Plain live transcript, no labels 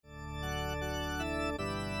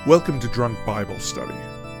Welcome to Drunk Bible Study.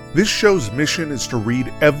 This show's mission is to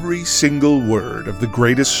read every single word of the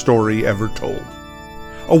greatest story ever told.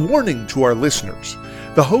 A warning to our listeners,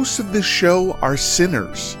 the hosts of this show are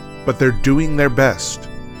sinners, but they're doing their best.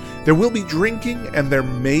 There will be drinking and there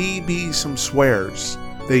may be some swears.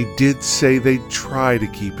 They did say they'd try to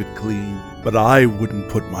keep it clean, but I wouldn't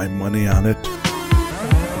put my money on it.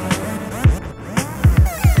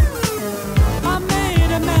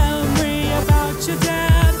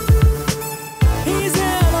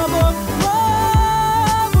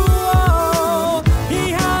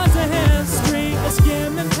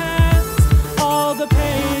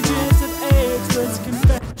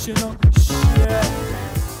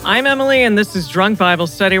 I'm Emily, and this is Drunk Bible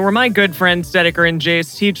Study, where my good friends Dedeker and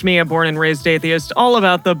Jace teach me, a born and raised atheist, all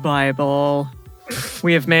about the Bible.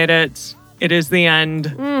 We have made it. It is the end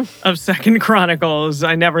of 2nd Chronicles.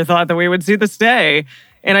 I never thought that we would see this day.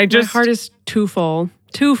 And my heart is too full.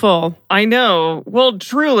 Too full. I know. Well,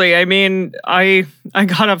 truly, I mean, I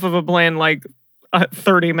got off of a plane like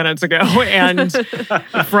 30 minutes ago, and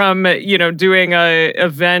from, doing a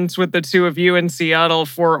event with the two of you in Seattle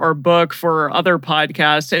for our book, for our other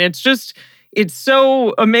podcast. And it's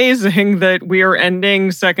so amazing that we are ending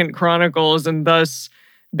 2nd Chronicles and thus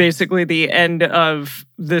basically the end of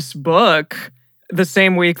this book the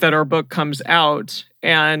same week that our book comes out.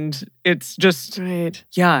 And it's just, right.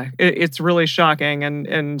 Yeah, it's really shocking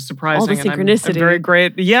and surprising. All the synchronicity. I'm very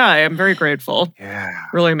great. Yeah, I am very grateful. Yeah.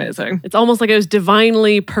 Really amazing. It's almost like it was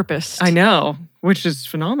divinely purposed. I know, which is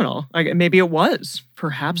phenomenal. Maybe it was.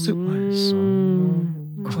 Perhaps it was.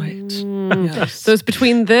 Quite. Yes. So it's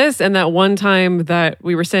between this and that one time that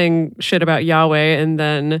we were saying shit about Yahweh and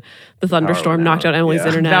then the thunderstorm knocked out Emily's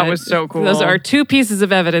internet. That was so cool. Those are 2 pieces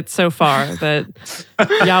of evidence so far that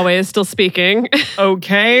Yahweh is still speaking.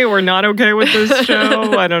 Okay or not okay with this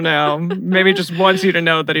show? I don't know. Maybe just wants you to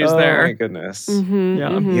know that he's there. Oh my goodness.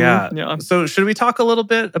 Yeah. So should we talk a little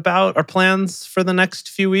bit about our plans for the next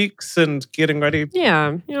few weeks and getting ready?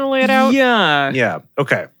 Yeah. Lay it out. Yeah.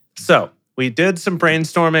 Okay. So we did some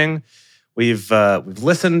brainstorming. We've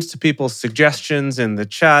listened to people's suggestions in the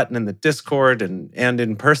chat and in the Discord and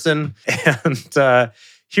in person. And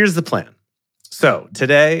here's the plan. So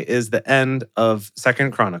today is the end of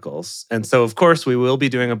 2nd Chronicles. And so, of course, we will be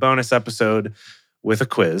doing a bonus episode with a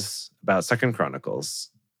quiz about 2nd Chronicles.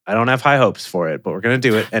 I don't have high hopes for it, but we're going to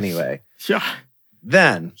do it anyway. Yeah.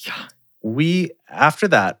 Then after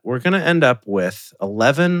that, we're going to end up with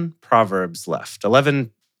 11 Proverbs left,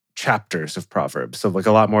 11 chapters of Proverbs. So like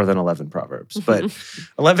a lot more than 11 Proverbs, but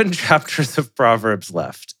 11 chapters of Proverbs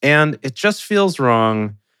left. And it just feels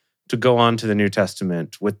wrong to go on to the New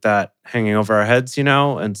Testament with that hanging over our heads,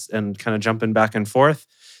 and kind of jumping back and forth.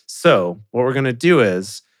 So what we're going to do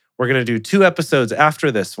is we're going to do 2 episodes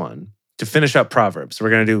after this one to finish up Proverbs. So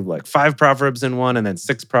we're going to do like 5 Proverbs in one and then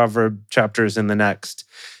 6 Proverb chapters in the next.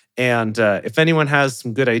 And if anyone has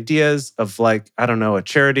some good ideas of a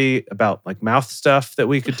charity about like mouth stuff that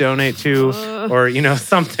we could donate to or,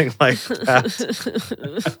 something like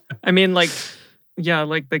that. I mean, like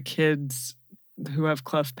the kids who have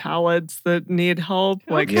cleft palates that need help,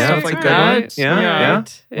 stuff like that. Yeah.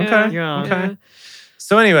 Okay.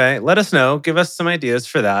 So anyway, let us know. Give us some ideas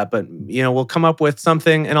for that. But, we'll come up with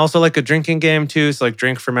something. And also like a drinking game too. So like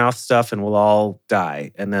drink for mouth stuff and we'll all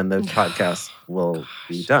die. And then the podcast will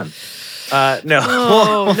be done.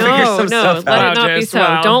 We'll figure some stuff let out. it not be so.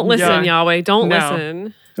 Wow. Don't listen, Yahweh. Don't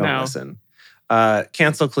listen. Don't listen.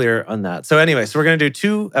 Cancel clear on that. So anyway, so we're going to do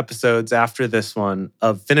 2 episodes after this one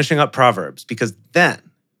of finishing up Proverbs, because then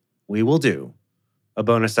we will do a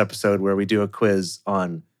bonus episode where we do a quiz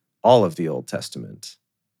on all of the Old Testament.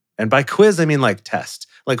 And by quiz, I mean like test,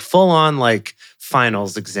 like full on like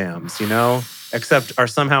finals exams, except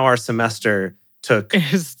somehow our semester took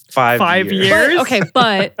 5 years.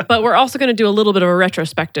 But we're also going to do a little bit of a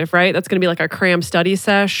retrospective, right? That's going to be like our cram study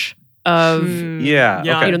sesh of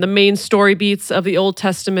the main story beats of the Old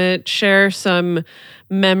Testament, share some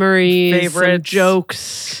memories, favorites, some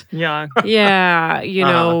jokes. Yeah.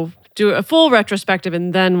 Do a full retrospective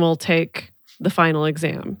and then we'll take the final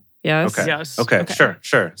exam. Yes? Okay. Yes. Okay.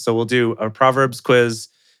 Sure. So we'll do a Proverbs quiz,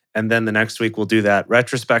 and then the next week we'll do that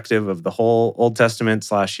retrospective of the whole Old Testament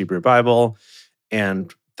 / Hebrew Bible,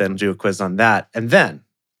 and then do a quiz on that. And then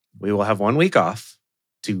we will have 1 week off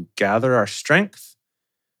to gather our strength,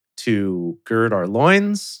 to gird our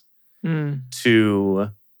loins,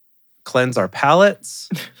 to cleanse our palates,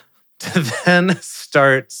 to then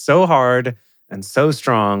start so hard and so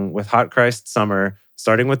strong with Hot Christ Summer,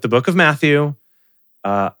 starting with the book of Matthew,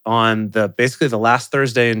 on basically the last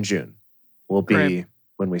Thursday in June will be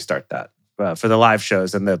when we start that for the live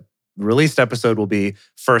shows, and the released episode will be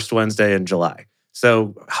first Wednesday in July.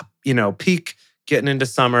 So, peak getting into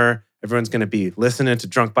summer. Everyone's going to be listening to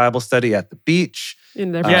Drunk Bible Study at the beach.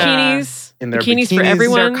 In their bikinis. In their bikinis for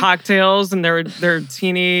everyone. Their cocktails and their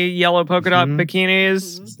teeny yellow polka dot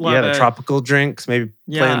bikinis. Love the tropical drinks. Maybe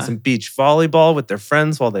playing some beach volleyball with their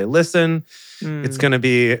friends while they listen. It's going to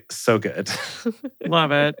be so good.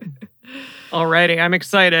 Love it. Alrighty, I'm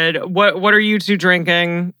excited. What are you two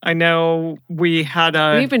drinking? I know we've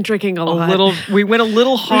been drinking a lot. We went a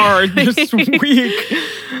little hard this week.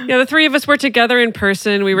 Yeah, the three of us were together in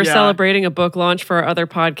person. We were celebrating a book launch for our other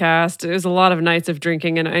podcast. It was a lot of nights of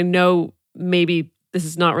drinking, and I know maybe this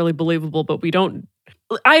is not really believable, but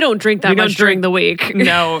I don't drink that much during the week.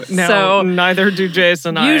 No. So neither do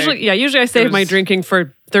Jason. Usually I save my drinking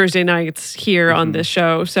for Thursday nights here on this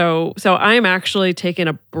show. So I'm actually taking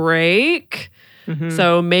a break.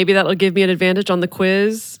 So maybe that'll give me an advantage on the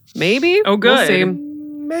quiz. Maybe. Oh, good. We'll see.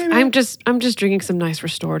 Maybe. I'm just drinking some nice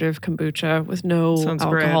restorative kombucha with no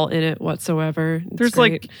alcohol in it whatsoever. There's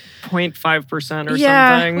great. Like 0.5% or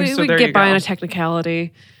something. We get by on a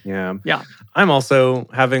technicality. Yeah. I'm also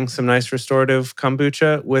having some nice restorative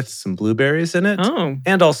kombucha with some blueberries in it. Oh.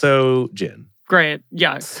 And also gin. Great.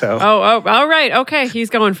 Yeah. So. Oh, all right. Okay. He's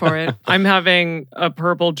going for it. I'm having a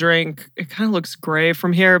purple drink. It kind of looks gray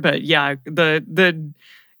from here, but yeah, the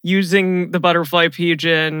using the butterfly pea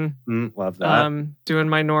gin. Love that. Doing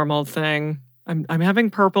my normal thing. I'm having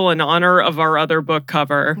purple in honor of our other book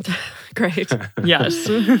cover. Great. Yes.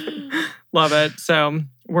 Love it. So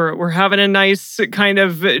we're having a nice kind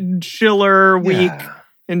of chiller week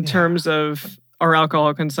in terms of our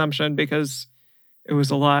alcohol consumption because it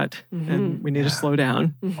was a lot and we need to slow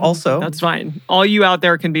down. Also, that's fine. All you out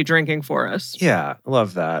there can be drinking for us. Yeah,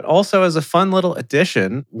 love that. Also, as a fun little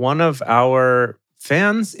addition, one of our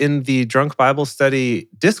fans in the Drunk Bible Study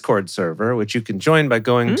Discord server, which you can join by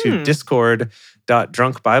going to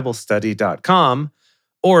discord.drunkbiblestudy.com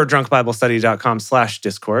or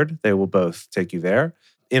drunkbiblestudy.com/discord. They will both take you there.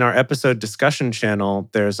 In our episode discussion channel,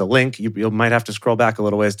 there's a link. You might have to scroll back a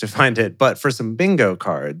little ways to find it, but for some bingo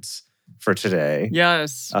cards for today.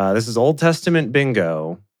 Yes. This is Old Testament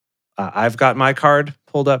bingo. I've got my card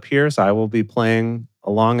pulled up here, so I will be playing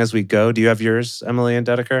along as we go. Do you have yours, Emily and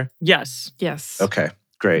Dedeker? Yes. Okay,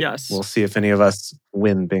 great. Yes. We'll see if any of us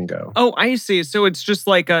win bingo. Oh, I see. So it's just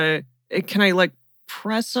like can I like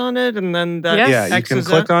press on it and then that you can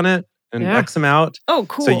click on it and X them out. Oh,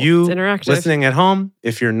 cool. So you it's interactive. Listening at home,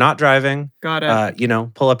 if you're not driving, got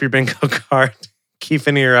it. Pull up your bingo card, keep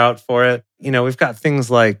an ear out for it. We've got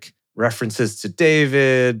things like references to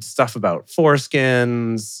David, stuff about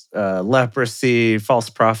foreskins, leprosy, false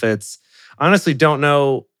prophets. Honestly, don't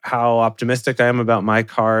know how optimistic I am about my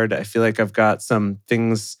card. I feel like I've got some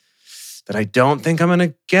things that I don't think I'm going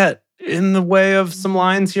to get in the way of some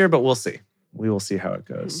lines here, but we'll see. We will see how it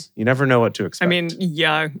goes. You never know what to expect. I mean,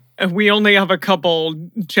 we only have a couple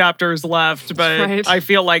chapters left, but I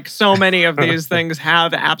feel like so many of these things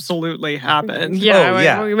have absolutely happened.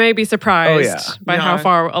 We may be surprised by how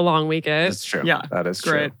far along we get. That's true. Yeah, that is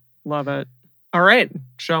great. True. Love it. All right,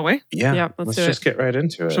 shall we? Yeah, let's just get right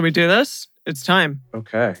into it. Shall we do this? It's time.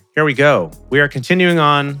 Okay, here we go. We are continuing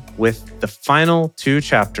on with the final two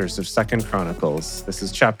chapters of 2 Chronicles. This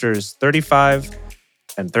is chapters 35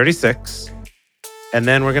 and 36. And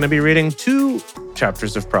then we're going to be reading 2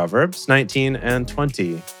 chapters of Proverbs, 19 and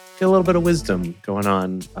 20. Get a little bit of wisdom going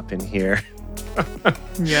on up in here.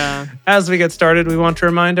 Yeah. As we get started, we want to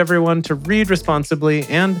remind everyone to read responsibly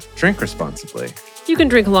and drink responsibly. You can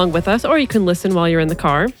drink along with us, or you can listen while you're in the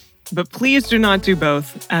car. But please do not do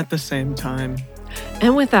both at the same time.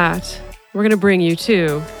 And with that, we're going to bring you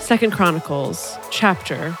to 2 Chronicles,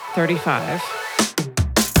 chapter 35.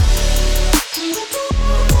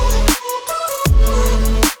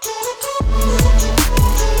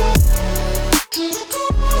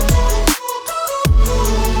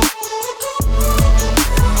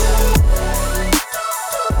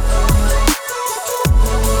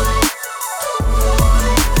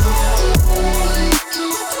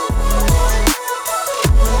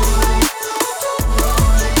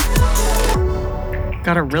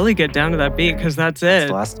 Gotta really get down to that beat because that's it. That's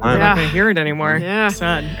the last time. We're not gonna hear it anymore. Yeah.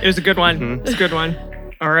 Sad. It was a good one. It's a good one.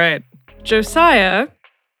 All right. Josiah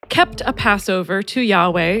kept a Passover to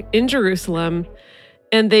Yahweh in Jerusalem,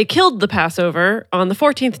 and they killed the Passover on the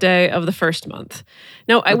 14th day of the first month.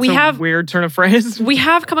 Now, That's we have weird turn of phrase. We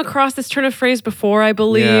have come across this turn of phrase before, I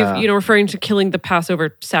believe, referring to killing the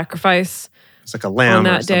Passover sacrifice. It's like a lamb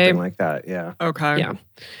or something day. like that. Yeah. Okay. Yeah.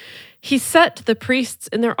 He set the priests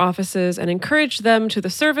in their offices and encouraged them to the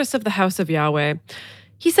service of the house of Yahweh.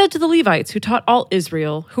 He said to the Levites who taught all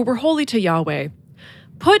Israel, who were holy to Yahweh,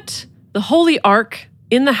 Put the holy ark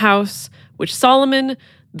in the house which Solomon,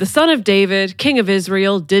 the son of David, king of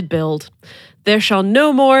Israel, did build. There shall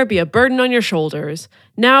no more be a burden on your shoulders.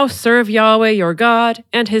 Now serve Yahweh your God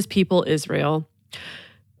and his people Israel.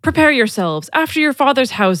 Prepare yourselves after your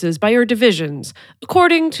father's houses by your divisions,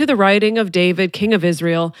 according to the writing of David, king of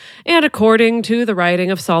Israel, and according to the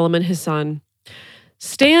writing of Solomon his son.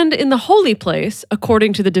 Stand in the holy place,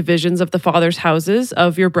 according to the divisions of the father's houses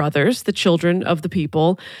of your brothers, the children of the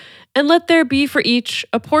people, and let there be for each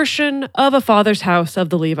a portion of a father's house of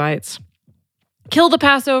the Levites. Kill the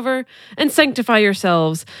Passover and sanctify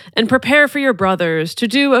yourselves, and prepare for your brothers to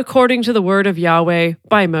do according to the word of Yahweh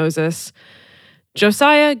by Moses.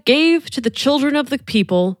 Josiah gave to the children of the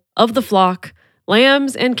people of the flock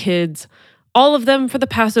lambs and kids, all of them for the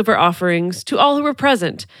Passover offerings to all who were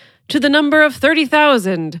present, to the number of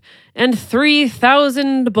 30,000 and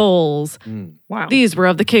 3,000 bulls. Wow. These were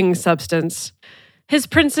of the king's substance. His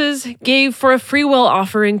princes gave for a freewill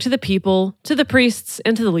offering to the people, to the priests,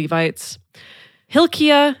 and to the Levites.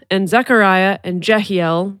 Hilkiah and Zechariah and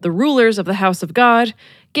Jehiel, the rulers of the house of God,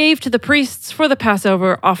 gave to the priests for the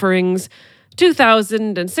Passover offerings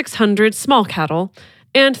 2,600 small cattle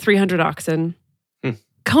and 300 oxen.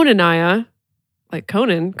 Conaniah, like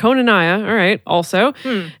Conaniah, all right, also,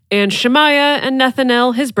 and Shemaiah and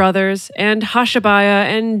Nethanel, his brothers, and Hashabiah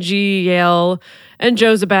and Jeiel and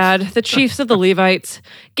Jozabad, the chiefs of the Levites,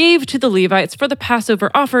 gave to the Levites for the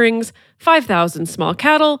Passover offerings 5,000 small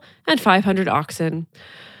cattle and 500 oxen.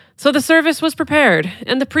 So the service was prepared,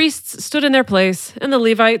 and the priests stood in their place, and the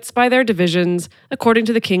Levites by their divisions, according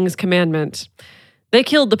to the king's commandment. They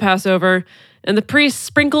killed the Passover, and the priests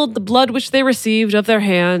sprinkled the blood which they received of their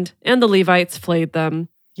hand, and the Levites flayed them.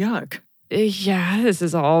 Yuck. Yeah, this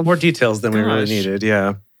is all. More details than we really needed,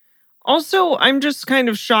 yeah. Also, I'm just kind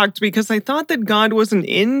of shocked because I thought that God wasn't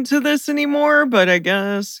into this anymore, but I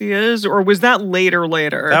guess he is. Or was that later?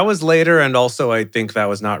 That was later, and also I think that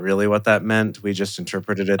was not really what that meant. We just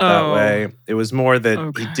interpreted it that way. It was more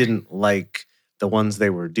that he didn't like the ones they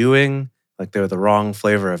were doing, like they were the wrong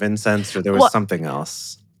flavor of incense, or there was something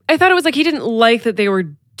else. I thought it was like he didn't like that they were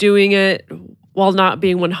doing it while not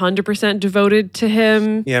being 100% devoted to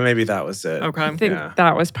him. Yeah, maybe that was it. Okay. I think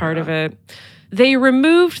that was part of it. They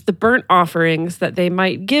removed the burnt offerings that they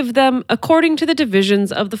might give them according to the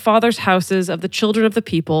divisions of the fathers' houses of the children of the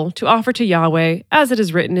people to offer to Yahweh, as it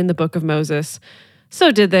is written in the book of Moses. So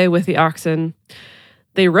did they with the oxen.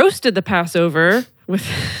 They roasted the Passover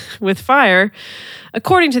with fire,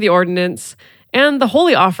 according to the ordinance, and the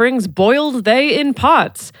holy offerings boiled they in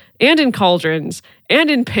pots and in cauldrons and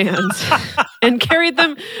in pans and carried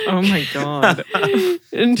them. Oh my God.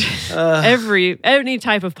 And any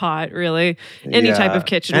type of pot, really. Any type of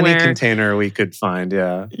kitchenware. Any container we could find,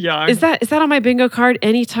 yeah. Yeah. Is that on my bingo card?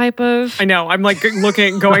 Any type of? I know. I'm like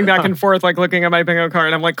going back and forth, like looking at my bingo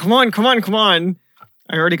card. I'm like, come on.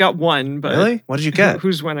 I already got one, but. Really? What did you get?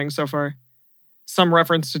 Who's winning so far? Some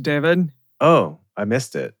reference to David. Oh, I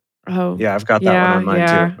missed it. Oh. Yeah, I've got that one on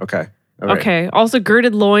mine too. Okay. Right. Okay. Also,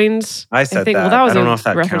 girded loins. I said that. Well, that was I don't know if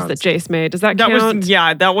that reference counts. that Jace made. Does that count?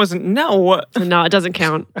 That wasn't. No. No, it doesn't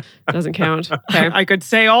count. It doesn't count. Okay. I could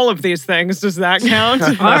say all of these things. Does that count?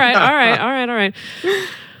 All right.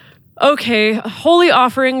 Okay. Holy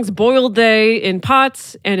offerings boiled they in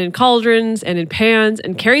pots and in cauldrons and in pans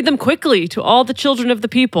and carried them quickly to all the children of the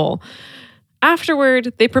people.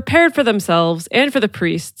 Afterward, they prepared for themselves and for the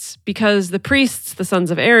priests, because the priests, the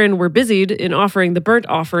sons of Aaron, were busied in offering the burnt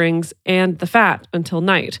offerings and the fat until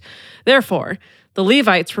night. Therefore, the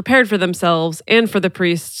Levites prepared for themselves and for the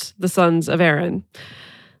priests, the sons of Aaron.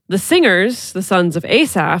 The singers, the sons of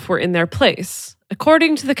Asaph, were in their place,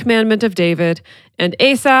 according to the commandment of David, and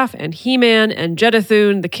Asaph and Heman and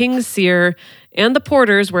Jeduthun, the king's seer, and the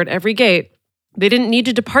porters were at every gate. They didn't need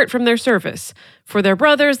to depart from their service, for their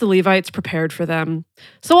brothers, the Levites, prepared for them.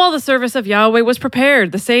 So all the service of Yahweh was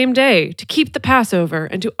prepared the same day to keep the Passover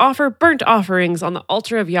and to offer burnt offerings on the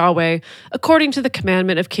altar of Yahweh, according to the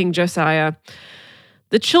commandment of King Josiah.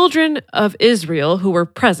 The children of Israel who were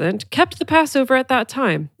present kept the Passover at that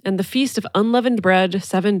time, and the feast of unleavened bread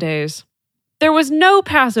 7 days. There was no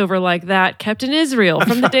Passover like that kept in Israel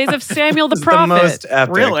from the days of Samuel the prophet. The most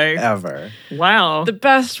epic Really? ever. Wow. The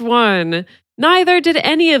best one. Neither did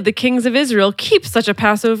any of the kings of Israel keep such a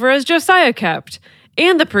Passover as Josiah kept,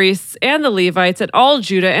 and the priests and the Levites and all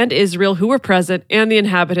Judah and Israel who were present, and the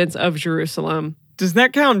inhabitants of Jerusalem. Does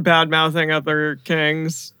that count bad-mouthing other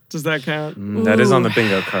kings? Does that count? That is on the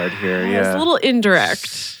bingo card here, yeah. It's a little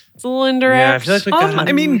indirect. Yeah, I feel like we got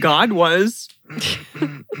I mean, God was.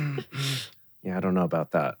 Yeah, I don't know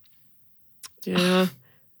about that. Yeah.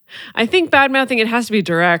 I think bad-mouthing, it has to be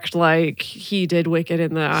direct, like he did wicked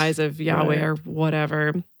in the eyes of Yahweh or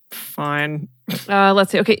whatever. Fine.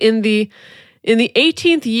 Let's see. Okay, in the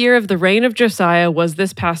 18th year of the reign of Josiah was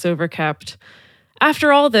this Passover kept.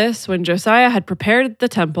 After all this, when Josiah had prepared the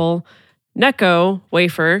temple, Necho,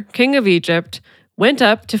 Wafer, king of Egypt, went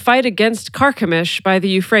up to fight against Carchemish by the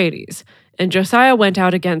Euphrates, and Josiah went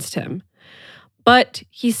out against him. But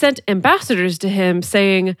he sent ambassadors to him,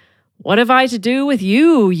 saying, "What have I to do with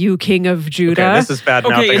you, you king of Judah?" Okay, this is bad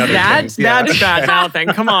mouthing. Okay, that's bad mouthing.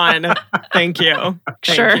 Come on. Thank you.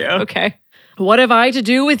 Sure. Okay. "What have I to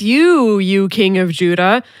do with you, you king of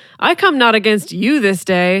Judah? I come not against you this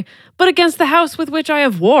day, but against the house with which I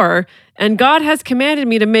have war, and God has commanded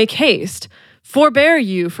me to make haste. Forbear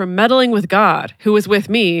you from meddling with God, who is with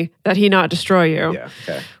me, that he not destroy you." Yeah,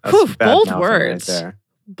 okay. Whew, bold words. Right there.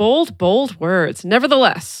 Bold words.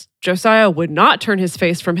 Nevertheless, Josiah would not turn his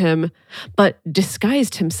face from him, but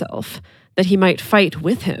disguised himself, that he might fight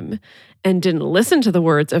with him, and didn't listen to the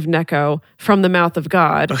words of Necho from the mouth of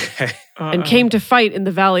God, Okay. and came to fight in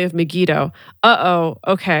the valley of Megiddo.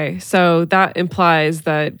 Okay. So that implies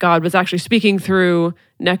that God was actually speaking through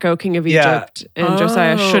Necho, king of Egypt, and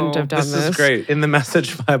Josiah shouldn't have done this. This is great. In the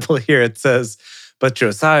Message Bible here, it says, "But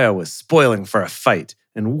Josiah was spoiling for a fight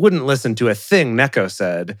and wouldn't listen to a thing Necho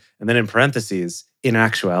said." And then in parentheses, "In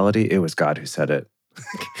actuality, it was God who said it."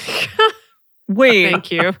 Wait.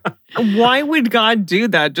 Thank you. Why would God do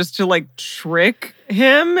that? Just to like trick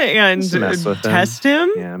him and test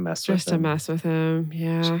him? Yeah, mess Just with him. to mess with him.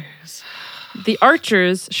 Yeah. Jeez. The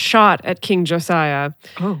archers shot at King Josiah.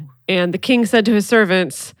 Oh. And the king said to his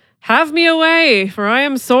servants, "Have me away, for I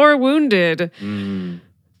am sore wounded."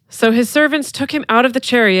 So his servants took him out of the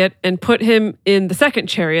chariot and put him in the second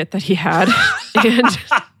chariot that he had. And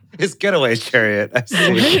His getaway chariot. I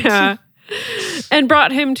see. yeah. And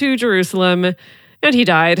brought him to Jerusalem. And he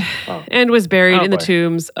died and was buried in the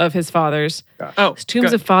tombs of his fathers. Gosh. Oh,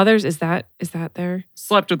 Tombs of fathers, is that there?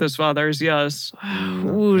 slept with his fathers, yes.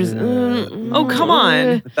 Oh, come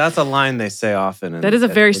on. But that's a line they say often. That is a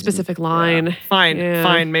very specific line.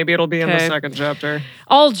 Fine. Maybe it'll be in the Okay. second chapter.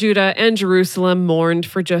 All Judah and Jerusalem mourned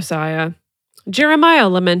for Josiah. Jeremiah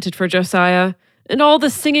lamented for Josiah, and all the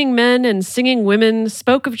singing men and singing women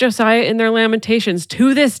spoke of Josiah in their lamentations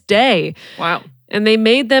to this day. Wow. And they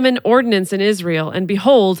made them an ordinance in Israel, and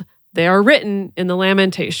behold, they are written in the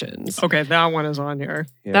Lamentations. Okay, that one is on here.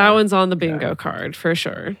 Yeah. That one's on the bingo card for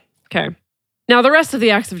sure. Okay. Now, the rest of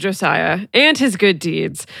the acts of Josiah and his good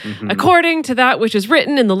deeds, according to that which is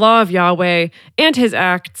written in the law of Yahweh, and his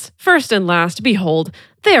acts, first and last, behold,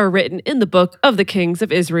 they are written in the book of the kings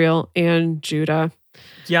of Israel and Judah.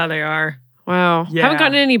 Yeah, they are. Wow. Yeah. Haven't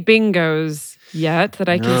gotten any bingos yet that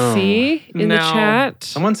I can see in the chat.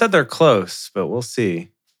 Someone said they're close, but we'll see.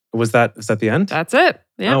 Is that the end? That's it.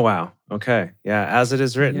 Yeah. Oh, wow. Okay. Yeah, as it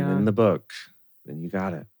is written in the book. Then you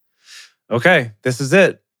got it. Okay, this is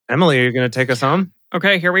it. Emily, are you going to take us home?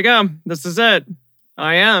 Okay, here we go. This is it.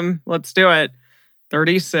 I am. Let's do it.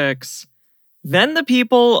 36. Then the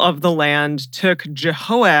people of the land took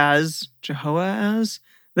Jehoaz,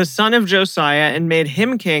 the son of Josiah, and made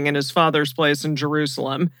him king in his father's place in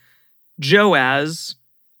Jerusalem. Joaz.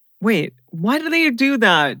 Wait, why did they do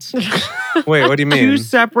that? Wait, what do you mean?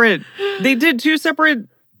 They did two separate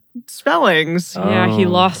spellings. Yeah, he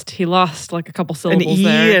lost like a couple An syllables E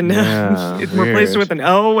there. and it replaced it with an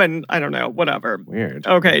O and I don't know, whatever. Weird.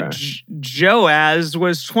 Okay, Joaz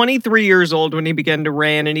was 23 years old when he began to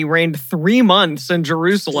reign, and he reigned 3 months in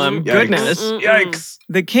Jerusalem. Yikes. Goodness. Yikes.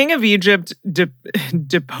 The king of Egypt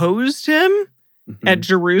deposed him at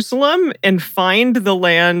Jerusalem and fined the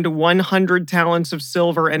land 100 talents of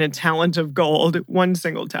silver and a talent of gold, 1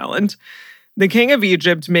 single talent. The king of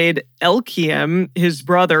Egypt made Elkiam, his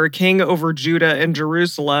brother, king over Judah and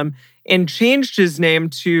Jerusalem, and changed his name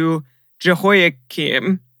to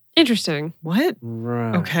Jehoiakim. Interesting. What?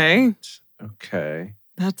 Right. Okay.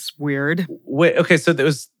 That's weird. Wait, okay, so there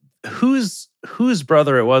was whose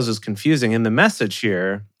brother it was confusing. In the message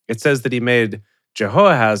here, it says that he made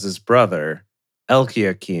Jehoahaz's brother,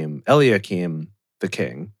 Eliakim, the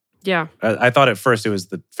king. Yeah. I thought at first it was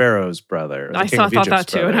the Pharaoh's brother. I thought that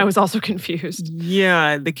too, and I was also confused.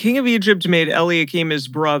 Yeah, the king of Egypt made Eliakim his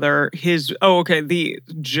brother, the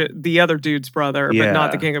other dude's brother, but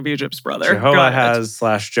not the king of Egypt's brother.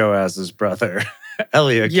 Jehoahaz/Joaz's brother,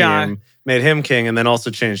 Eliakim, made him king and then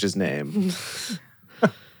also changed his name.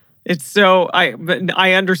 It's so,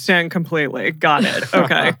 I understand completely. Got it.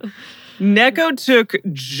 Okay. Necho took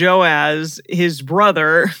Joaz, his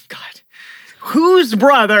brother, whose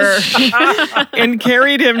brother, and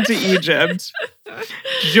carried him to Egypt.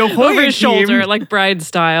 Over his shoulder, like bride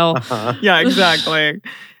style. Yeah, exactly.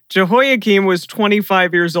 Jehoiakim was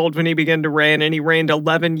 25 years old when he began to reign, and he reigned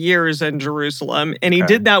 11 years in Jerusalem. And he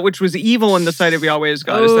did that which was evil in the sight of Yahweh his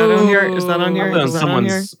God. Is that on here? Is that on here? Is that on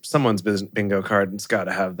here? Someone's bingo card. It's got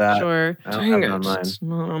to have that. Sure. I don't have it on mine. It's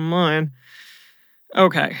not on mine.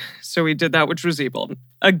 Okay, so he did that which was evil.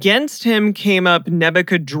 Against him came up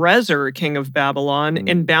Nebuchadrezzar, king of Babylon,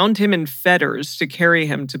 and bound him in fetters to carry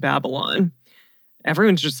him to Babylon.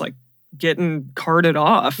 Everyone's just like getting carted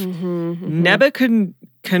off.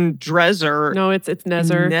 Nebuchadrezzar. No, it's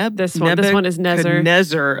Nezer. This one is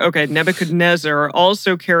Nezer. Okay, Nebuchadnezzar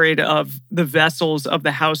also carried of the vessels of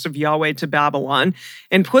the house of Yahweh to Babylon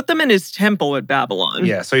and put them in his temple at Babylon.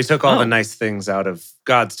 Yeah, so he took all the nice things out of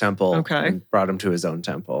God's temple and brought them to his own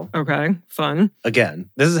temple. Okay, fun. Again,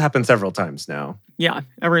 this has happened several times now. Yeah,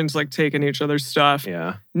 everyone's like taking each other's stuff.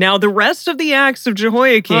 Yeah. Now the rest of the acts of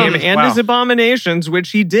Jehoiakim and his abominations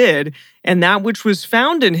which he did, and that which was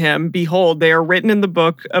found in him, behold, they are written in the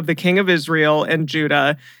book of the king of Israel and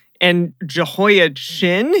Judah. And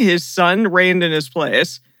Jehoiachin, his son, reigned in his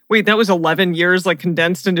place. Wait, that was 11 years, like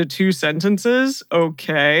condensed into 2 sentences?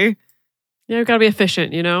 Okay. Yeah, we've got to be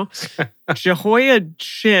efficient, you know?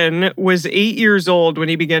 Jehoiachin was 8 years old when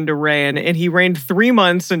he began to reign, and he reigned 3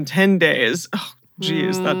 months and 10 days. Oh,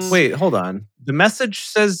 geez, that's... Wait, hold on. The message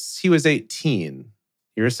says he was 18.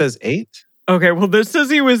 Yours says 8? Okay, well, this says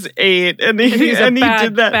he was 8, and he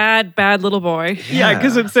did that. Bad little boy. Yeah,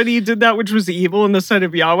 because it said he did that which was evil in the sight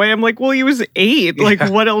of Yahweh. I'm like, well, he was 8. Like,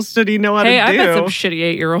 what else did he know how to do? Hey, I bet some shitty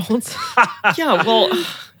 8-year-olds. Yeah, well,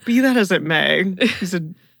 be that as it may, he's a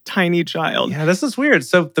tiny child. Yeah, this is weird.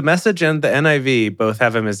 So the Message and the NIV both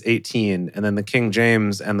have him as 18, and then the King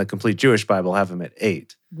James and the Complete Jewish Bible have him at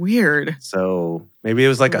 8. Weird. So maybe it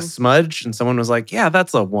was like a smudge, and someone was like, yeah,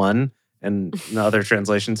 that's a 1. And in the other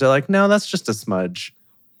translations, they're like, no, that's just a smudge.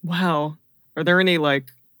 Wow. Are there any no.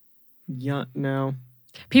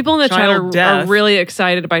 People in the chat are really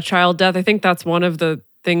excited by child death. I think that's one of the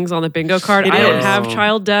things on the bingo card. I don't have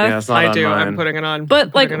child death. Yeah, it's not I do. Mine. I'm putting it on.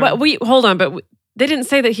 But hold on. But they didn't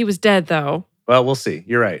say that he was dead, though. Well, we'll see.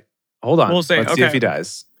 You're right. Hold on. We'll see. Let's see if he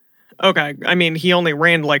dies. Okay. I mean, he only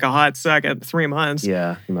reigned like a hot second, 3 months.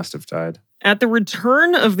 Yeah, he must have died. At the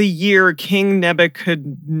return of the year, King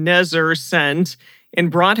Nebuchadnezzar sent and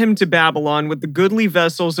brought him to Babylon with the goodly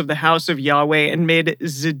vessels of the house of Yahweh and made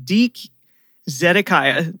Zedekiah,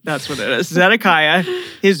 that's what it is, Zedekiah,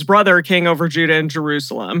 his brother, king over Judah and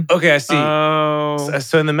Jerusalem. Okay, I see. Oh.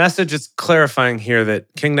 So in the message, it's clarifying here that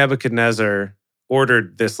King Nebuchadnezzar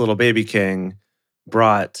ordered this little baby king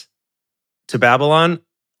brought to Babylon,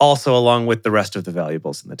 also along with the rest of the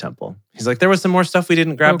valuables in the temple. He's like, there was some more stuff we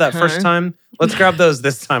didn't grab that first time. Let's grab those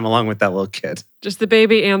this time along with that little kid. Just the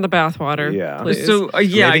baby and the bathwater. Yeah. Please. So,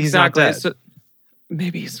 yeah, maybe exactly. He's not dead.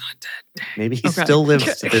 Maybe he's not dead. Maybe he still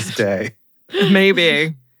lives to this day.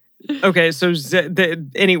 Maybe. Okay, so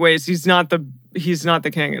anyways, he's not the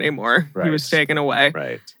king anymore. Right. He was taken away.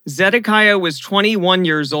 Right. Zedekiah was 21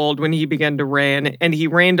 years old when he began to reign, and he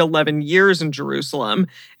reigned 11 years in Jerusalem.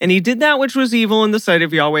 And he did that which was evil in the sight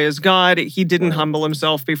of Yahweh his God. He didn't humble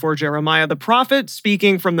himself before Jeremiah the prophet,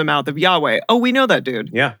 speaking from the mouth of Yahweh. Oh, we know that dude.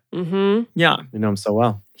 Yeah. Mm-hmm. Yeah. We know him so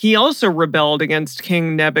well. He also rebelled against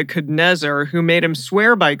King Nebuchadnezzar, who made him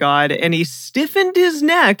swear by God, and he stiffened his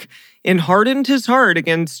neck and hardened his heart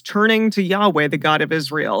against turning to Yahweh, the God of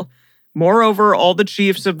Israel. Moreover, all the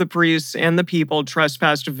chiefs of the priests and the people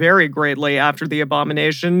trespassed very greatly after the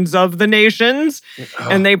abominations of the nations,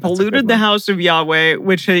 and they polluted the house of Yahweh,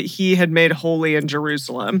 which he had made holy in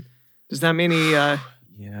Jerusalem. Does that mean he...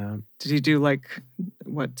 Yeah. Did he do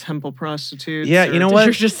temple prostitutes? Yeah, you know what?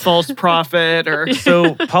 You're just false prophet or...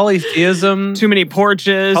 So polytheism... Too many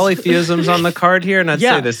porches. Polytheism's on the card here, and I'd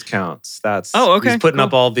say this counts. That's... Oh, okay. He's putting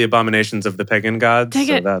up all the abominations of the pagan gods. Dang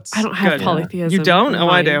it. That's I don't have polytheism. You don't? Oh,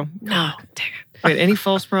 I do. No, dang it. Wait, any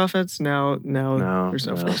false prophets? No. There's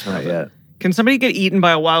no false prophet. Not yet. Can somebody get eaten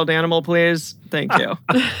by a wild animal, please? Thank you.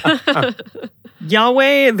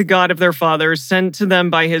 Yahweh, the God of their fathers, sent to them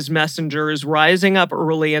by his messengers, rising up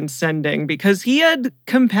early and sending, because he had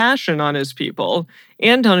compassion on his people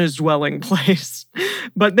and on his dwelling place.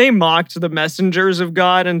 But they mocked the messengers of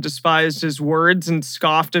God and despised his words and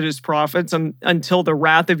scoffed at his prophets until the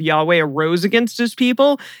wrath of Yahweh arose against his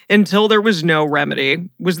people, until there was no remedy.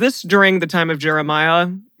 Was this during the time of Jeremiah,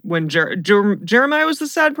 when Jeremiah was the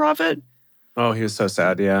sad prophet? Oh, he was so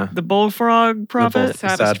sad, yeah. The bullfrog prophet?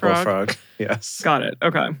 The sad bullfrog, yes. Got it,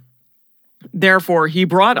 okay. Therefore, he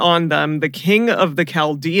brought on them the king of the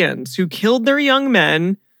Chaldeans, who killed their young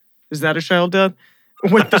men. Is that a child death?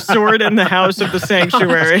 With the sword in the house of the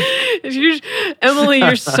sanctuary. Emily,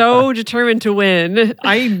 you're so determined to win.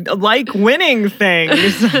 I like winning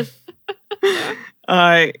things.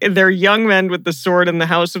 Their young men with the sword in the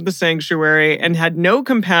house of the sanctuary, and had no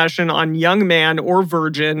compassion on young man or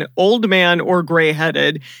virgin, old man or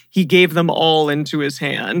gray-headed. He gave them all into his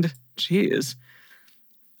hand. Jeez.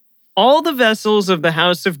 All the vessels of the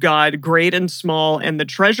house of God, great and small, and the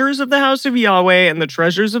treasures of the house of Yahweh, and the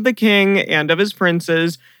treasures of the king and of his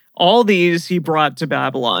princes, all these he brought to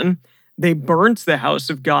Babylon. They burnt the house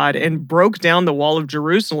of God and broke down the wall of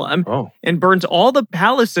Jerusalem, and burnt all the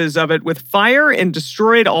palaces of it with fire and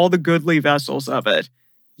destroyed all the goodly vessels of it.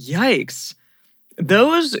 Yikes.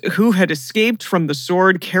 Those who had escaped from the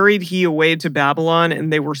sword carried he away to Babylon,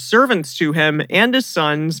 and they were servants to him and his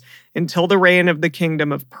sons until the reign of the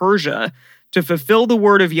kingdom of Persia, to fulfill the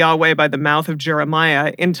word of Yahweh by the mouth of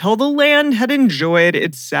Jeremiah, until the land had enjoyed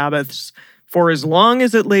its Sabbaths. For as long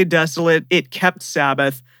as it lay desolate, it kept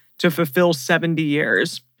Sabbath, to fulfill 70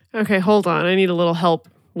 years. Okay, hold on. I need a little help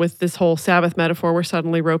with this whole Sabbath metaphor we're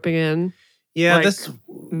suddenly roping in. Yeah,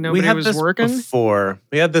 nobody was working?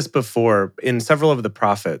 We had this before in several of the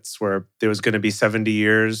prophets where there was going to be 70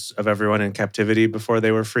 years of everyone in captivity before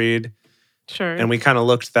they were freed. Sure. And we kind of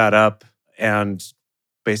looked that up, and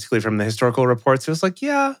basically from the historical reports, it was like,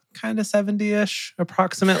 yeah, kind of 70-ish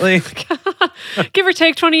approximately. Give or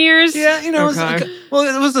take 20 years. Yeah, it was like, it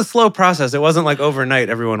was a slow process. It wasn't like overnight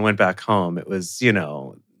everyone went back home. It was,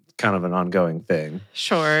 kind of an ongoing thing.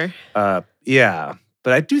 Sure. Yeah.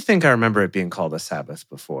 But I do think I remember it being called a Sabbath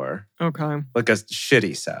before. Okay. Like a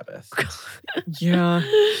shitty Sabbath. Yeah.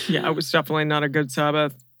 Yeah, it was definitely not a good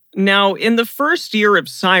Sabbath. Now, in the first year of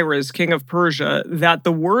Cyrus, king of Persia, that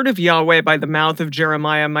the word of Yahweh by the mouth of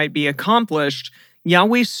Jeremiah might be accomplished,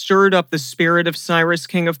 Yahweh stirred up the spirit of Cyrus,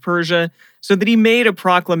 king of Persia, so that he made a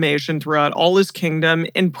proclamation throughout all his kingdom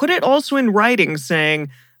and put it also in writing, saying,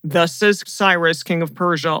 "Thus says Cyrus, king of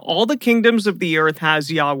Persia, all the kingdoms of the earth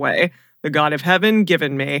has Yahweh, the God of heaven,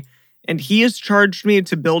 given me, and he has charged me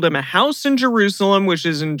to build him a house in Jerusalem, which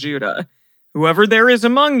is in Judah. Whoever there is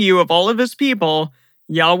among you of all of his people,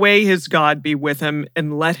 Yahweh his God be with him,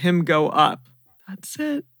 and let him go up." That's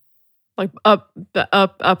it. Like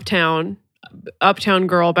uptown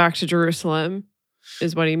girl back to Jerusalem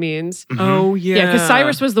is what he means. Mm-hmm. Oh, yeah. Yeah, because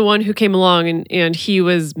Cyrus was the one who came along and he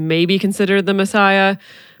was maybe considered the Messiah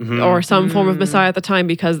or some form of Messiah at the time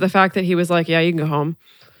because the fact that he was like, yeah, you can go home.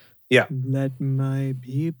 Yeah. Let my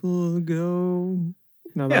people go.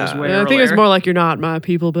 No, that was way I earlier. think it was more like, you're not my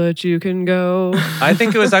people, but you can go. I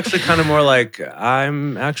think it was actually kind of more like,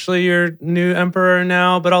 I'm actually your new emperor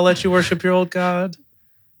now, but I'll let you worship your old God.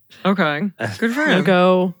 Okay. Good for him.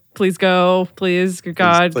 Go. Please go. Please,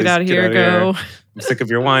 God, please get out of here. Go. I'm sick of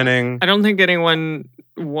your whining. I don't think anyone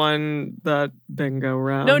won that bingo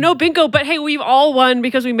round. No bingo, but hey, we've all won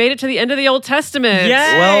because we made it to the end of the Old Testament.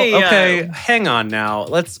 Yay! Well, okay, hang on now.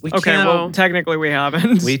 Technically we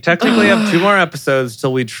haven't. We technically have 2 more episodes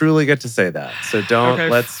till we truly get to say that. So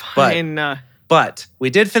but we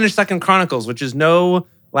did finish 2nd Chronicles, which is no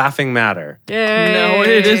laughing matter. Yay. No,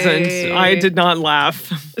 it isn't. I did not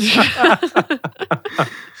laugh.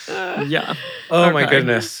 Yeah. Oh my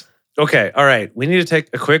goodness. Okay, all right. We need to take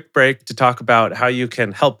a quick break to talk about how you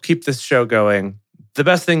can help keep this show going. The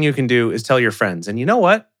best thing you can do is tell your friends. And you know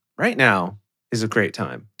what? Right now is a great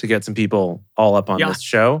time to get some people all up on this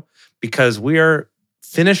show because we are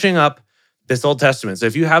finishing up this Old Testament. So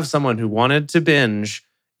if you have someone who wanted to binge,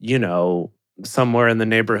 somewhere in the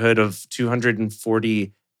neighborhood of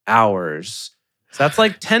 240 hours, so that's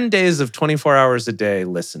like 10 days of 24 hours a day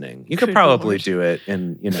listening. You could probably do it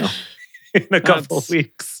in, in a couple of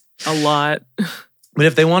weeks. A lot. But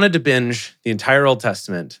if they wanted to binge the entire Old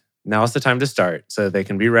Testament, now's the time to start so they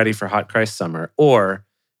can be ready for Hot Christ Summer. Or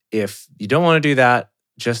if you don't want to do that,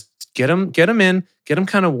 just get them in, get them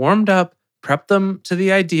kind of warmed up, prep them to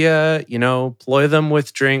the idea, ploy them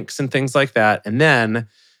with drinks and things like that. And then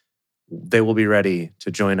they will be ready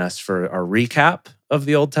to join us for our recap of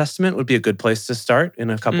the Old Testament. Would be a good place to start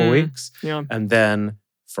in a couple weeks. Yeah. And then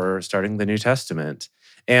for starting the New Testament.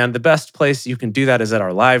 And the best place you can do that is at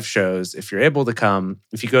our live shows. If you're able to come,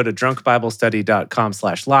 if you go to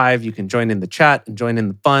drunkbiblestudy.com/live, you can join in the chat and join in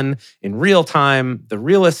the fun in real time, the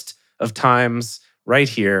realest of times right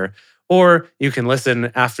here. Or you can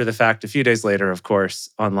listen after the fact a few days later, of course,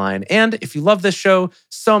 online. And if you love this show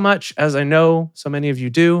so much, as I know so many of you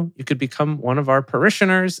do, you could become one of our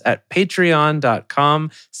parishioners at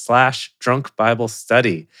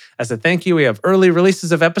patreon.com/drunkbiblestudy. As a thank you, we have early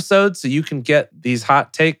releases of episodes so you can get these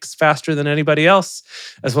hot takes faster than anybody else,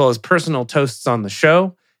 as well as personal toasts on the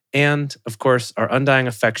show. And of course, our undying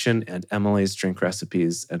affection and Emily's drink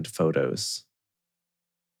recipes and photos.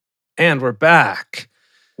 And we're back.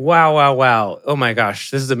 Wow. Oh my gosh,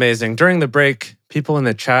 this is amazing. During the break, people in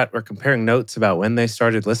the chat were comparing notes about when they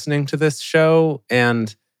started listening to this show.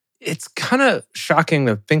 And it's kind of shocking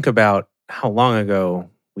to think about how long ago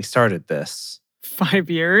we started this. 5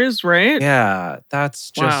 years, right? Yeah,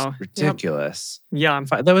 that's just ridiculous. Yep.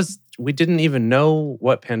 Yeah. We didn't even know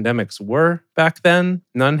what pandemics were back then.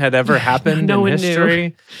 None had ever happened in history.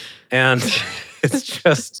 Knew. And it's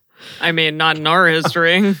just... I mean, not in our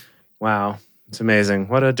history. Wow. It's amazing.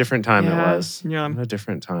 What a different time it was. Yeah. What a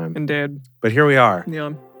different time. Indeed. But here we are.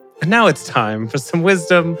 Yeah. And now it's time for some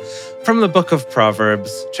wisdom from the book of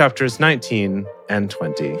Proverbs, chapters 19 and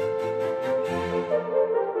 20.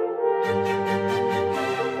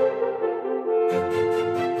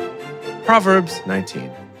 Proverbs 19.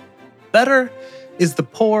 Better is the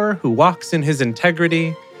poor who walks in his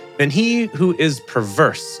integrity than he who is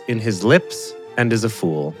perverse in his lips and is a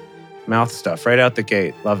fool. Mouth stuff right out the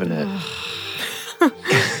gate. Loving it.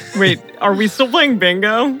 Wait, are we still playing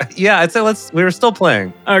bingo? Yeah, I'd say we were still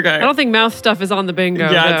playing. Okay. I don't think mouth stuff is on the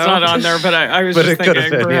bingo. Yeah, it's not on there, but I was just thinking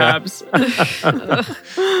been, perhaps.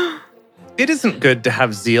 Yeah. It isn't good to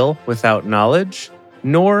have zeal without knowledge,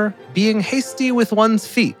 nor being hasty with one's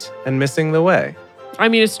feet and missing the way. I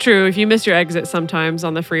mean, it's true. If you miss your exit sometimes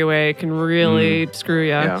on the freeway, it can really screw you.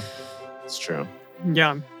 Yeah, it's true.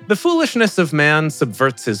 Yeah. The foolishness of man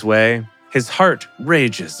subverts his way. His heart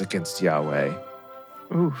rages against Yahweh.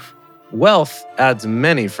 Oof. Wealth adds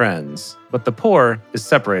many friends, but the poor is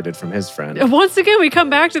separated from his friend. Once again, we come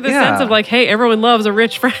back to the sense of like, hey, everyone loves a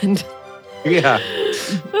rich friend. Yeah.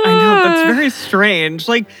 I know, that's very strange.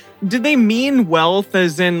 Like, did they mean wealth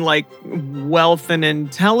as in like wealth and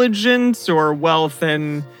intelligence, or wealth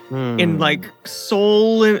and in like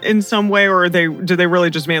soul in some way, or do they really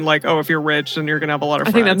just mean like, oh, if you're rich then you're gonna have a lot of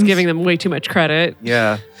friends? I think that's giving them way too much credit.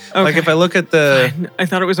 Yeah. Okay. Like if I look at I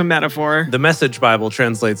thought it was a metaphor. The Message Bible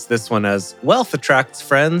translates this one as, wealth attracts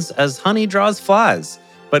friends as honey draws flies,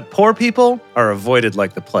 but poor people are avoided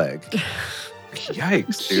like the plague.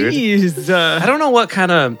 Yikes, dude. Jeez. I don't know what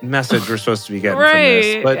kind of message we're supposed to be getting from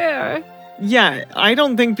this. But yeah, I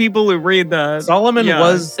don't think people who read the... Solomon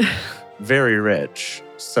was very rich,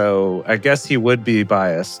 so I guess he would be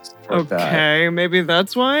biased for that. Okay, maybe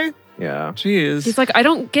that's why? Yeah. Jeez. He's like, I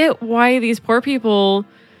don't get why these poor people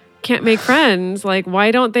can't make friends. Like,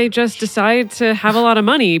 why don't they just decide to have a lot of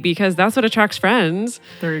money? Because that's what attracts friends.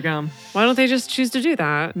 There you go. Why don't they just choose to do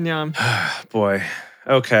that? Yeah. Boy.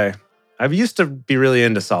 Okay. I used to be really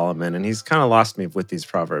into Solomon, and he's kind of lost me with these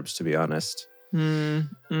proverbs, to be honest. A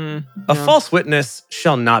false witness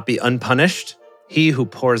shall not be unpunished. He who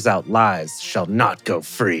pours out lies shall not go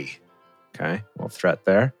free. Okay, little threat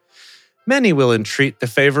there. Many will entreat the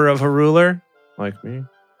favor of a ruler, like me,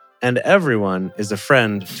 and everyone is a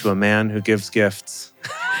friend to a man who gives gifts.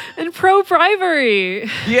 And pro-bribery.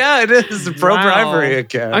 Yeah, it is. Pro-bribery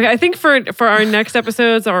again. Okay, I think for our next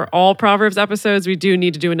episodes, or all Proverbs episodes, we do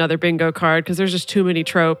need to do another bingo card because there's just too many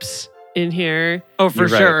tropes in here. Oh, for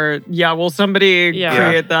sure. Right. Yeah, will somebody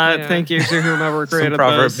create that? Yeah. Thank you to whomever created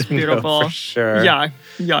proverb this. Bingo, beautiful. For sure. Yeah,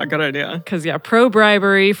 good idea. Because,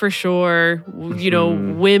 pro-bribery for sure. You know,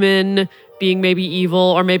 women being maybe evil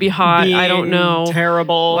or maybe hot. I don't know.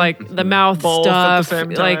 Terrible. Like the mouth both stuff. At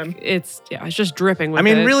the same time. Like it's just dripping with I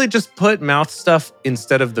mean, it. really just put mouth stuff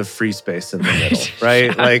instead of the free space in the middle,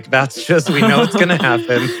 right? Like that's just, we know it's going to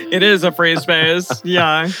happen. It is a free space.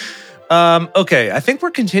 Yeah. Okay, I think we're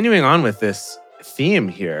continuing on with this theme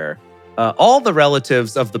here. All the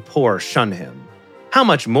relatives of the poor shun him. How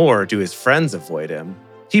much more do his friends avoid him?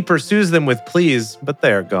 He pursues them with pleas, but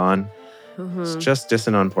they are gone. It's just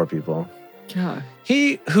dissing on poor people. Yeah.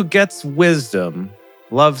 He who gets wisdom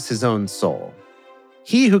loves his own soul.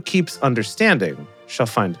 He who keeps understanding shall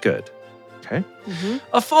find good. Okay?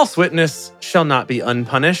 A false witness shall not be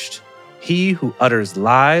unpunished. He who utters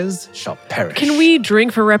lies shall perish. Can we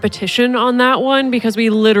drink for repetition on that one? Because we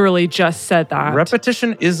literally just said that.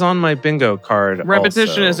 Repetition is on my bingo card.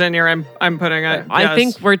 Repetition also. is in here. I'm putting it. Okay. I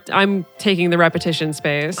think I'm taking the repetition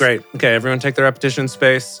space. Great. Okay, everyone take the repetition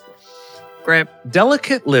space. Great.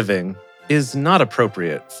 Delicate living is not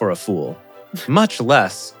appropriate for a fool, much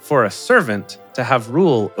less for a servant to have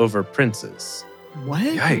rule over princes. What?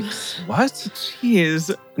 Yikes. What?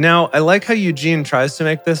 Jeez. Now, I like how Eugene tries to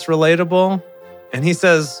make this relatable, and he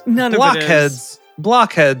says, None of it is.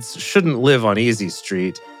 Blockheads shouldn't live on Easy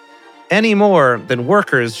Street any more than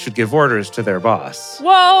workers should give orders to their boss.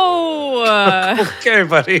 Whoa! Okay,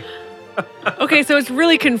 buddy. Okay, so it's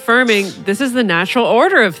really confirming this is the natural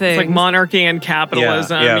order of things. It's like monarchy and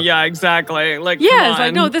capitalism. Yeah. Exactly. Like, it's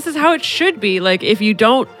like, no, this is how it should be. Like, if you're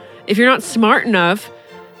not smart enough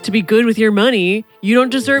to be good with your money, you don't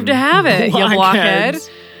deserve to have it, you blockhead.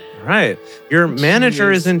 Right. Your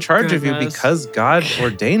manager is in charge of you because God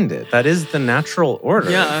ordained it. That is the natural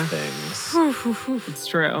order of things. It's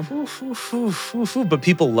true. But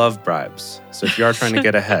people love bribes. So if you are trying to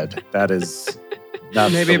get ahead, that's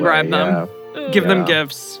maybe the bribe way. them. Give them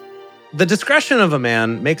gifts. The discretion of a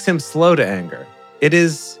man makes him slow to anger. It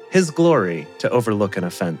is his glory to overlook an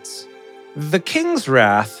offense. The king's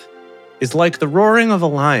wrath is like the roaring of a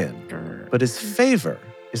lion, but his favor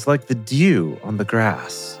is like the dew on the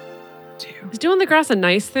grass. Is dew on the grass a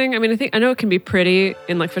nice thing? I mean, I know it can be pretty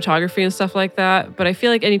in like photography and stuff like that, but I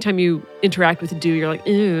feel like anytime you interact with dew, you're like,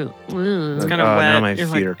 ew. It's kind of wet. Now my you're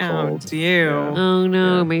feet are like, cold. Dew. Yeah. Oh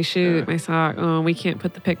no, my shoe, my sock. Oh, we can't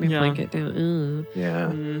put the picnic blanket down.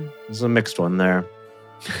 Yeah, there's a mixed one there.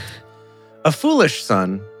 A foolish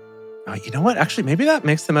son. Oh, you know what? Actually, maybe that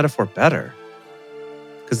makes the metaphor better.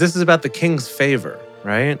 Because this is about the king's favor,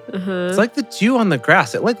 right? It's like the dew on the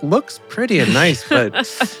grass. It like looks pretty and nice, but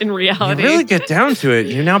in reality, you really get down to it,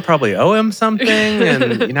 you now probably owe him something,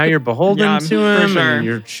 and now you're beholden to him, and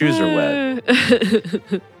your shoes are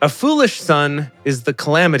wet. A foolish son is the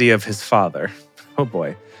calamity of his father. Oh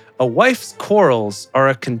boy. A wife's quarrels are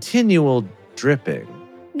a continual dripping.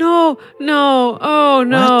 No. Oh,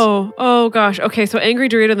 no. What? Oh, gosh. Okay, so Angry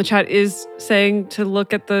Dorito in the chat is saying to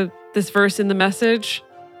look at this verse in the message.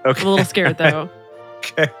 Okay. I'm a little scared, though.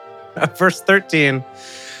 Okay. Verse 13.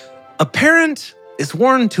 A parent is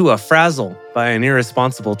worn to a frazzle by an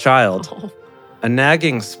irresponsible child. Oh. A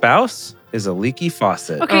nagging spouse is a leaky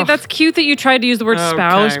faucet. Okay, that's cute that you tried to use the word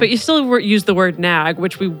spouse, but you still use the word nag,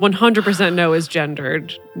 which we 100% know is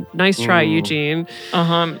gendered. Nice try, Eugene.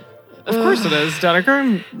 Of course it is,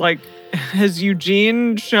 Dedeker. Like, has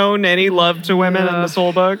Eugene shown any love to women in this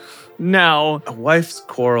whole book? No. A wife's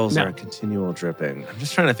quarrels are a continual dripping. I'm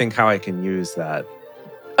just trying to think how I can use that.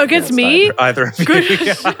 Against me? Either of you.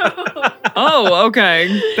 Oh,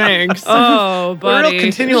 okay. Thanks. Oh, buddy. Real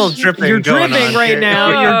continual dripping. You're dripping right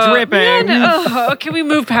now. You're dripping. Can we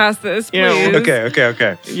move past this, please? Yeah.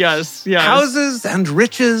 Okay. Yes. Houses and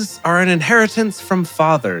riches are an inheritance from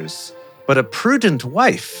fathers, but a prudent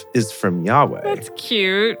wife is from Yahweh. That's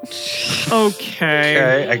cute.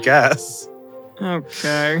 Okay, I guess.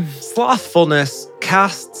 Okay. Slothfulness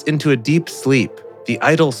casts into a deep sleep. The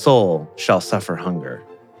idle soul shall suffer hunger.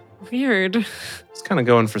 Weird. It's kind of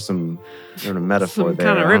going for some metaphor Some there.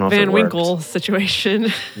 kind of Rip Van Winkle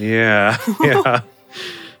situation. Yeah.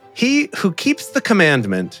 He who keeps the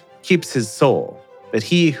commandment keeps his soul, but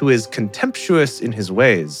he who is contemptuous in his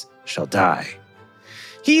ways shall die.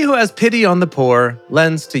 He who has pity on the poor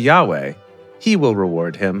lends to Yahweh. He will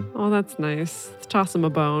reward him. Oh, that's nice. Let's toss him a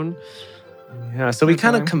bone. Yeah, so we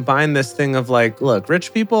kind of combine this thing of like, look,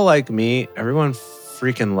 rich people like me, everyone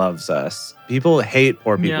freaking loves us. People hate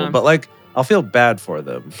poor people, but like, I'll feel bad for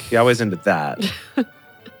them. Yahweh's into that.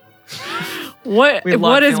 What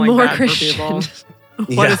is more Christian?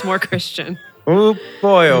 What is more Christian? Oh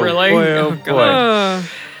boy, oh really? Boy, oh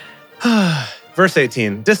boy. Verse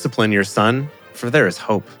 18, discipline your son, for there is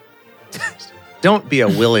hope. Don't be a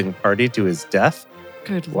willing party to his death.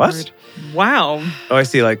 Good what? Lord. Wow. Oh, I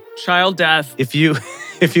see. Like child death. If you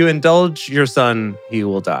indulge your son, he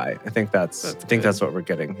will die. I think that's what we're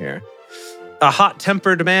getting here. A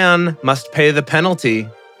hot-tempered man must pay the penalty,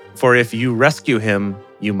 for if you rescue him,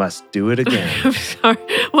 you must do it again. I'm sorry.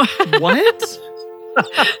 What?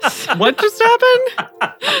 What just happened?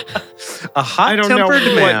 A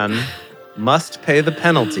hot-tempered man must pay the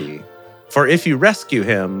penalty, for if you rescue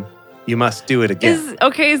him, you must do it again.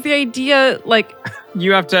 Is the idea like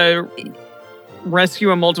you have to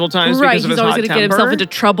rescue him multiple times because of his hot temper? Right, he's always going to get himself into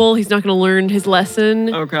trouble. He's not going to learn his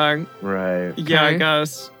lesson. Okay. Right. Yeah, I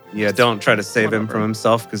guess. Yeah, don't try to save him from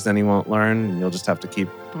himself because then he won't learn and you'll just have to keep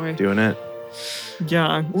doing it.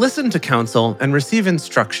 Yeah. Listen to counsel and receive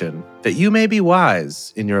instruction that you may be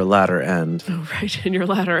wise in your latter end. Oh, right, in your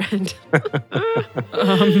latter end.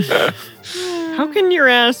 How can your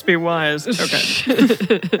ass be wise?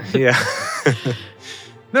 Okay. Yeah.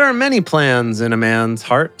 There are many plans in a man's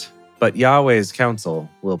heart, but Yahweh's counsel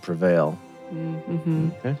will prevail. Mm-hmm.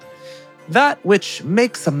 Okay. That which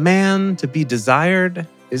makes a man to be desired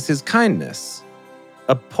is his kindness.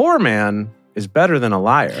 A poor man is better than a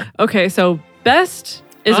liar. Okay, so best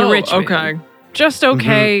is a rich man. Okay. Just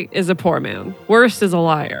okay is a poor man. Worst is a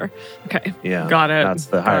liar. Okay. Yeah. Got it. That's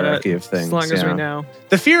the hierarchy of things. As long as we know.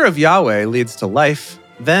 The fear of Yahweh leads to life,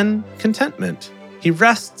 then contentment. He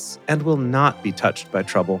rests and will not be touched by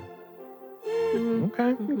trouble.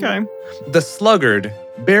 Okay. The sluggard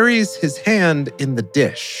buries his hand in the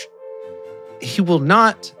dish. He will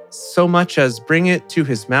not so much as bring it to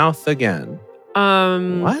his mouth again.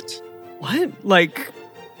 What? What? Like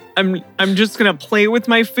I'm just gonna play with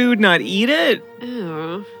my food, not eat it.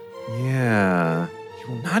 Ew. Yeah. He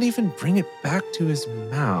will not even bring it back to his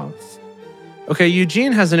mouth. Okay,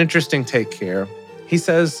 Eugene has an interesting take here. He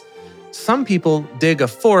says, some people dig a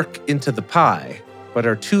fork into the pie, but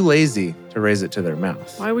are too lazy to raise it to their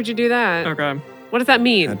mouth. Why would you do that? Okay. What does that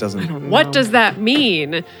mean? That doesn't. I don't know. What does that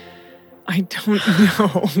mean? I don't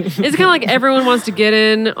know. It's kind of like everyone wants to get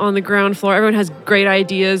in on the ground floor. Everyone has great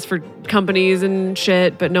ideas for companies and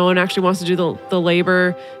shit, but no one actually wants to do the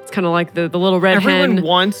labor. It's kind of like the little red hen. Everyone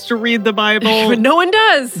wants to read the Bible, but no one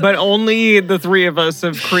does. But only the three of us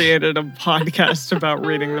have created a podcast about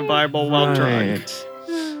reading the Bible while drunk.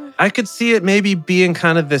 I could see it maybe being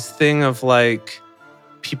kind of this thing of like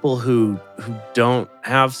people who don't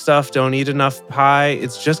have stuff, don't eat enough pie.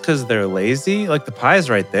 It's just because they're lazy. Like the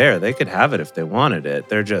pie's right there. They could have it if they wanted it.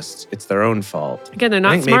 It's their own fault. Again, they're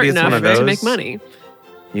not smart enough to make money.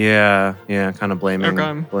 Yeah, kind of blaming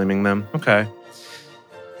them. Okay.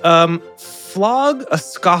 Flog a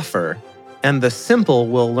scoffer, and the simple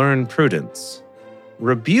will learn prudence.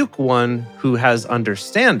 Rebuke one who has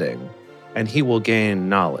understanding, and he will gain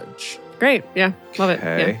knowledge. Great. Yeah. Love it.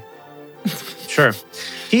 Okay. Yeah. Sure.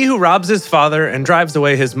 He who robs his father and drives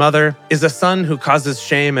away his mother is a son who causes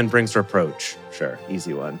shame and brings reproach. Sure.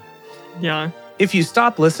 Easy one. Yeah. If you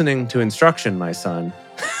stop listening to instruction, my son.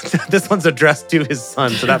 This one's addressed to his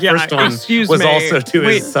son. So that first one was also to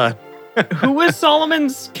his son. Who was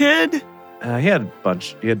Solomon's kid? He had a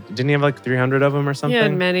bunch. Didn't he have like 300 of them or something? He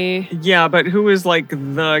had many. Yeah, but who was like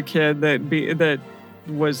the kid that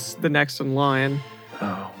was the next in line?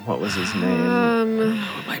 Oh, what was his name?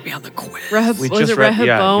 It might be on the quiz. Was it Rehoboam?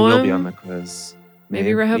 Yeah, he will be on the quiz.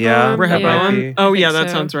 Maybe Rehoboam? Yeah, Rehoboam. Oh, yeah, that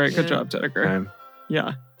so. sounds right. Good job, Dedeker. Okay.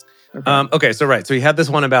 Yeah. Okay, so he had this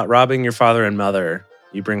one about robbing your father and mother.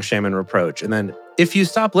 You bring shame and reproach. And then, if you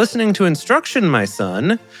stop listening to instruction, my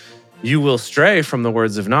son, you will stray from the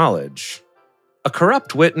words of knowledge. A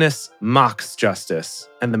corrupt witness mocks justice,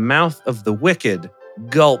 and the mouth of the wicked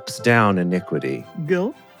gulps down iniquity.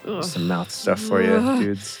 Gulp? Some mouth stuff for you,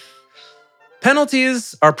 dudes.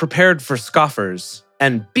 Penalties are prepared for scoffers,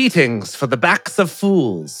 and beatings for the backs of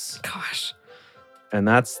fools. Gosh. And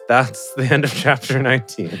that's the end of chapter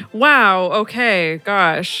 19. Wow. Okay.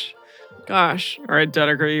 Gosh. All right,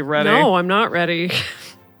 Dedeker, are you ready? No, I'm not ready.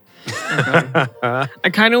 Okay. I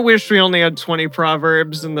kind of wish we only had 20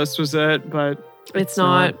 Proverbs and this was it, but it's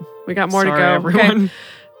not. We got more to go. Everyone. Okay.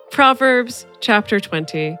 Proverbs chapter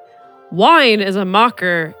 20. Wine is a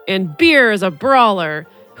mocker and beer is a brawler.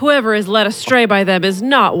 Whoever is led astray by them is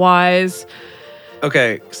not wise.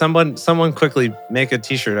 Okay, someone quickly make a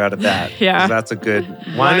t-shirt out of that. Yeah. That's a good...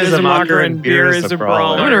 Wine is a mocker and beer is a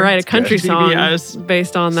brawler. I'm going to write a country song DBS.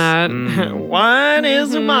 based on that. Wine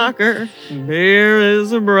is a mocker, beer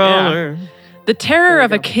is a brawler. Yeah. The terror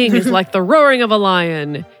of a king is like the roaring of a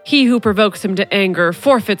lion. He who provokes him to anger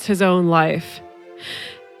forfeits his own life.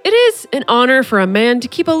 It is an honor for a man to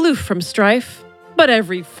keep aloof from strife, but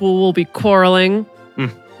every fool will be quarreling.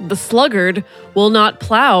 The sluggard will not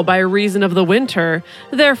plow by reason of the winter,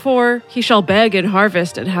 therefore he shall beg in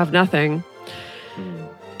harvest and have nothing.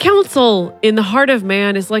 Counsel in the heart of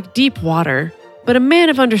man is like deep water, but a man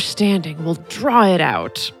of understanding will draw it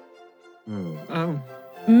out.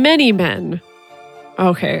 Many men.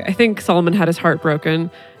 Okay, I think Solomon had his heart broken.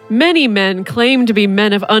 Many men claim to be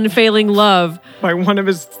men of unfailing love. By one of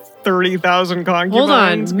his 30,000 concubines. Hold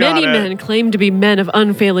on. Many men claim to be men of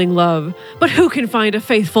unfailing love, but who can find a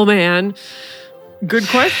faithful man? Good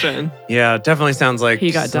question. Yeah, it definitely sounds like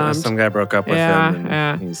he got dumped. Some guy broke up with him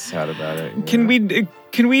and he's sad about it. Can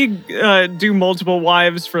we do multiple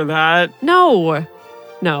wives for that? No.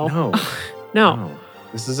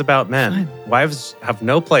 This is about men. Wives have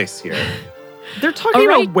no place here. They're talking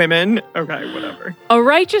about women. Okay, whatever. A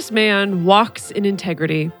righteous man walks in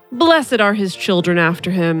integrity. Blessed are his children after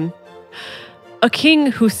him. A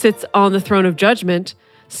king who sits on the throne of judgment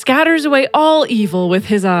scatters away all evil with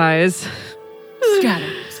his eyes.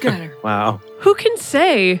 Scatter. Wow. Who can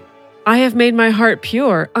say, I have made my heart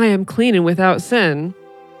pure. I am clean and without sin.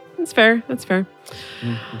 That's fair.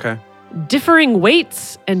 Okay. Differing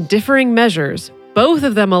weights and differing measures, both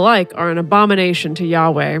of them alike are an abomination to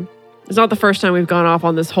Yahweh. It's not the first time we've gone off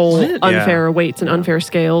on this whole unfair weights and unfair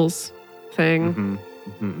scales thing.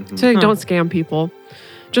 So don't scam people.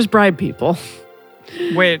 Just bribe people.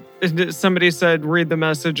 Wait, somebody said read the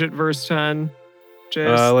message at verse 10.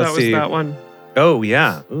 Jace, that was that one. Oh,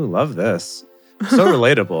 yeah. Ooh, love this. So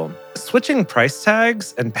relatable. Switching price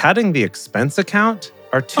tags and padding the expense account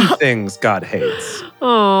are two things God hates.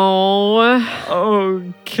 Oh.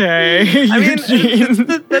 Okay. I mean,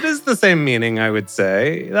 that is the same meaning, I would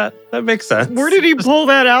say. That makes sense. Where did he pull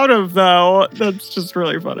that out of, though? That's just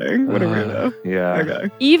really funny. What a weirdo. Yeah.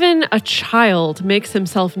 Okay. Even a child makes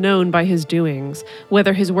himself known by his doings,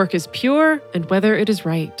 whether his work is pure and whether it is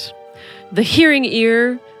right. The hearing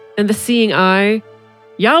ear and the seeing eye,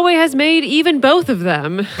 Yahweh has made even both of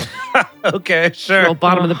them. Okay, sure. Little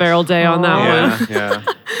bottom of the barrel day on that one. Yeah.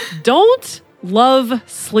 Don't love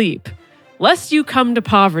sleep, lest you come to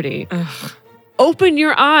poverty. Open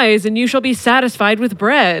your eyes and you shall be satisfied with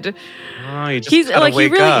bread. Oh, you just gotta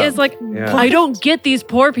wake he really up. is like, Yeah. I don't get these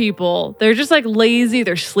poor people. They're just like lazy.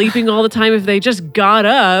 They're sleeping all the time. If they just got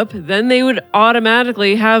up, then they would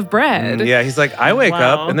automatically have bread. Yeah, he's like, I wake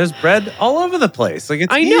up and there's bread all over the place. Like,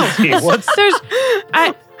 it's I know.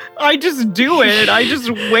 easy. I just do it. I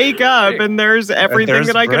just wake up and there's everything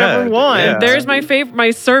that I could ever want. Yeah. There's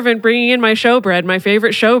my servant bringing in my showbread, my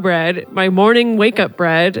favorite showbread, my morning wake up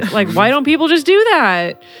bread. Like, why don't people just do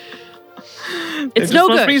that? It's no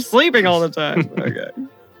good. Supposed to be sleeping all the time. Okay.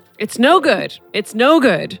 It's no good. It's no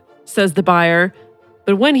good, says the buyer.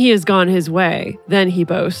 But when he has gone his way, then he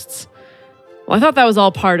boasts. Well, I thought that was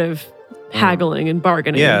all part of haggling and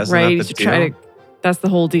bargaining, right? That's the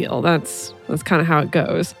whole deal. That's kind of how it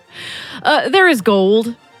goes. There is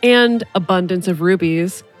gold and abundance of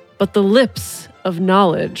rubies, but the lips of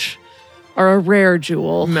knowledge are a rare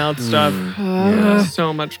jewel. Mouth stuff.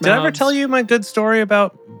 So much mouths. Did I ever tell you my good story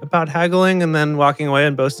about haggling and then walking away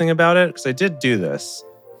and boasting about it? Because I did do this.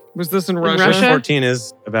 Was this in Russia? Russia? 14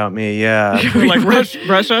 is about me, yeah. Like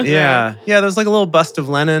Russia? Yeah. There was like a little bust of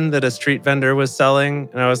Lenin that a street vendor was selling.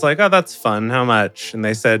 And I was like, oh, that's fun. How much? And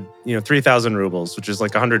they said, 3,000 rubles, which is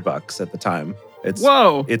like $100 at the time.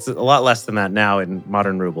 Whoa. It's a lot less than that now in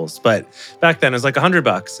modern rubles. But back then it was like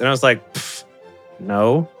 $100. And I was like,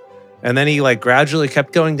 no. And then he like gradually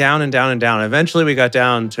kept going down and down and down. Eventually we got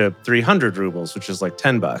down to 300 rubles, which is like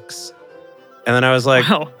 $10. And then I was like,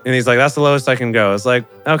 wow. And he's like, that's the lowest I can go. I was like,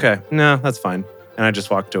 okay, no, that's fine. And I just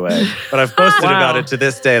walked away. But I've posted about it to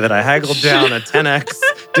this day that I haggled down a 10x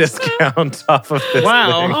discount off of this thing.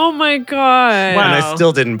 Oh my God. Wow. And I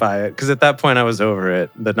still didn't buy it because at that point I was over it.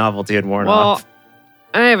 The novelty had worn off.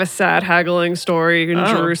 I have a sad haggling story in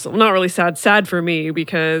Jerusalem. Not really sad for me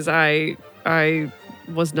because I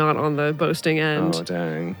was not on the boasting end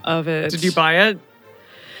of it. Did you buy it?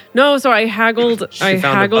 No, so I haggled. She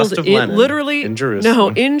found a bust of Lenin literally in Jerusalem. No,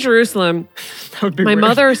 in Jerusalem. That would be My weird.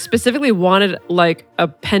 mother specifically wanted like a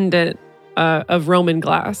pendant of Roman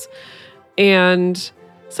glass, and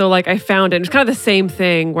so like I found it. It's kind of the same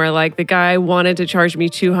thing where like the guy wanted to charge me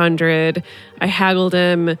 $200. I haggled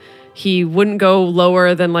him. He wouldn't go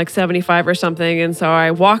lower than like 75 or something. And so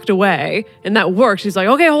I walked away and that worked. He's like,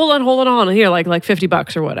 okay, hold on. Here, like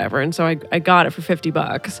 $50 or whatever. And so I got it for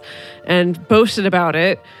 $50 and boasted about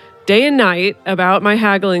it day and night about my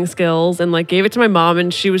haggling skills and like gave it to my mom.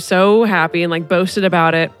 And she was so happy and like boasted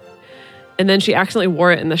about it. And then she accidentally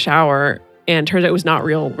wore it in the shower. And turns out it was not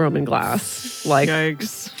real Roman glass. Like,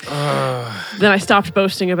 yikes. Then I stopped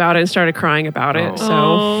boasting about it and started crying about it.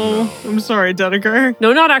 I'm sorry, Dedeker.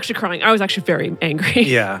 No, not actually crying. I was actually very angry.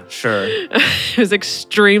 Yeah, sure. I was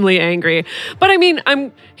extremely angry. But I mean,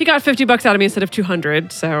 he got $50 out of me instead of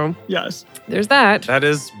 $200. So yes, there's that. That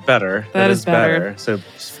is better. That is better. So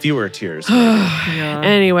fewer tears. yeah.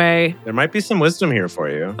 Anyway, there might be some wisdom here for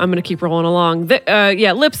you. I'm going to keep rolling along.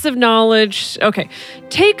 Lips of knowledge. Okay.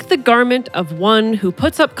 Take the garment of one who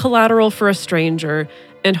puts up collateral for a stranger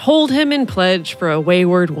and hold him in pledge for a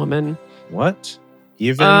wayward woman. What?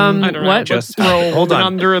 Even I don't know. What? Just hold on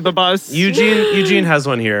under the bus. Eugene has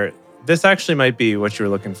one here. This actually might be what you were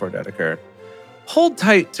looking for, Dedeker. Hold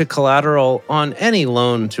tight to collateral on any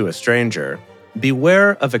loan to a stranger.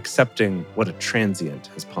 Beware of accepting what a transient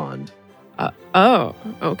has pawned.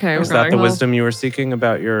 Okay. Is that the wisdom you were seeking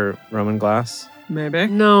about your Roman glass? Maybe.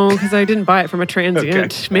 No, because I didn't buy it from a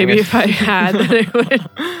transient. Okay. Maybe if I had, then it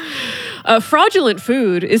would. Fraudulent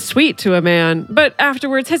food is sweet to a man, but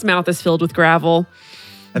afterwards his mouth is filled with gravel.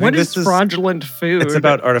 What is fraudulent food? It's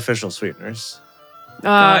about artificial sweeteners.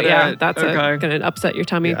 That's okay. going to upset your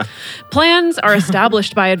tummy. Yeah. Plans are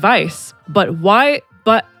established by advice,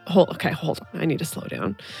 hold on. I need to slow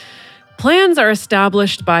down. Plans are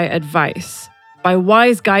established by advice. By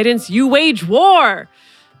wise guidance, you wage war.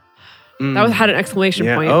 That had an exclamation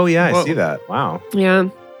point. Oh, yeah, I see that. Wow. Yeah.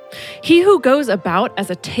 He who goes about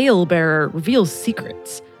as a talebearer reveals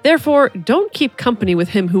secrets. Therefore, don't keep company with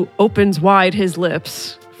him who opens wide his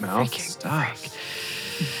lips. Mouth stuff.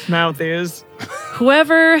 Mouth is.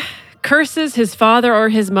 Whoever curses his father or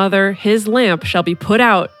his mother, his lamp shall be put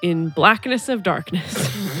out in blackness of darkness.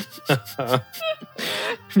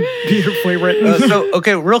 Beautifully written.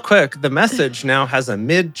 Okay, real quick. The message now has a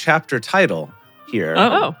mid-chapter title here.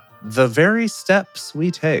 Oh. The Very Steps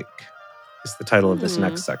We Take is the title of this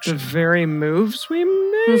next section. The very moves we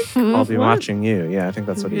make? I'll be watching you. Yeah, I think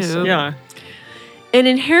that's what he said. Yeah. An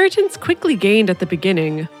inheritance quickly gained at the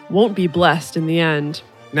beginning won't be blessed in the end.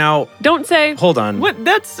 Now, don't say. Hold on. What?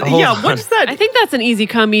 That's, Hold on. What's that? I think that's an easy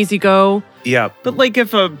come, easy go. Yeah. But like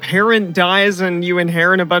if a parent dies and you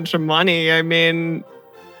inherit a bunch of money, I mean,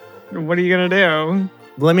 what are you going to do?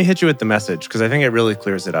 Let me hit you with the message because I think it really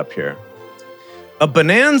clears it up here. A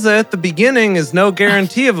bonanza at the beginning is no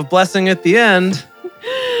guarantee of a blessing at the end.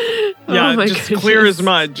 Yeah, my just goodness. clear as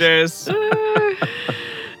mud, Jace.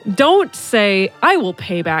 Don't say, I will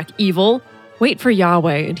pay back evil. Wait for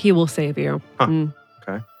Yahweh and he will save you. Huh.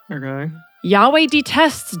 Okay. Yahweh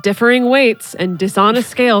detests differing weights and dishonest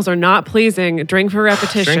scales are not pleasing. Drink for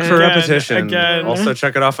repetition. Drink for repetition. Again. Also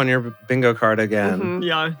check it off on your bingo card again.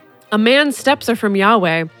 Yeah. A man's steps are from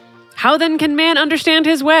Yahweh. How then can man understand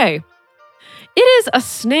his way? It is a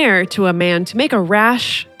snare to a man to make a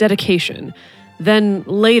rash dedication, then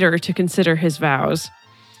later to consider his vows.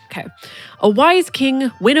 Okay. A wise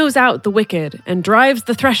king winnows out the wicked and drives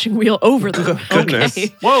the threshing wheel over them. Goodness.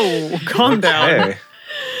 Okay. Whoa, calm down. Hey.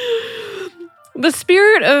 The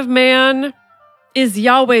spirit of man is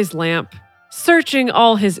Yahweh's lamp, searching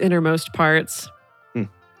all his innermost parts.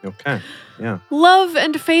 Okay. Yeah. Love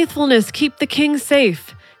and faithfulness keep the king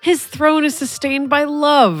safe. His throne is sustained by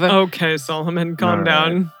love. Okay, Solomon, calm All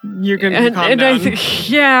down. You can calm And down. I think,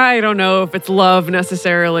 I don't know if it's love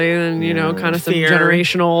necessarily, and kind of some Fear.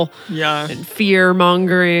 generational and fear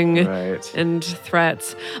mongering Right. and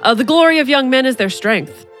threats. The glory of young men is their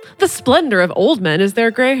strength. The splendor of old men is their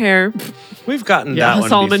gray hair. We've gotten that one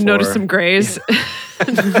Solomon before. noticed some grays.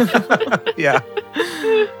 Yeah.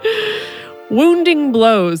 Wounding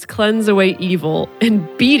blows cleanse away evil, and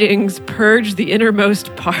beatings purge the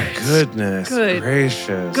innermost parts. Goodness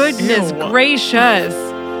gracious. Goodness Ew. gracious.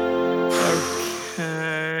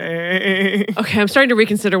 Okay. Okay, I'm starting to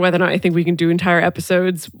reconsider whether or not I think we can do entire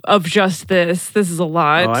episodes of just this. This is a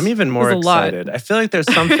lot. Oh, I'm even more This is a lot. excited. I feel like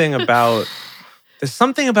there's something about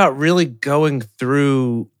really going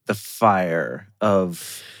through the fire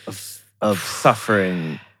of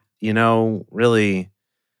suffering, really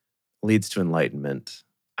leads to enlightenment.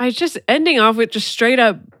 I just ending off with just straight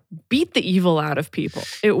up beat the evil out of people.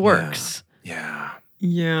 It works. Yeah.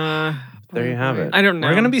 Yeah. There you have it. I don't know.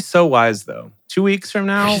 We're going to be so wise, though. 2 weeks from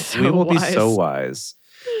now, So we will be wise. so wise.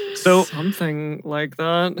 So, Something like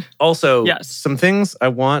that. also, Yes. some things I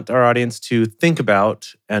want our audience to think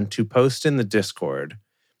about and to post in the Discord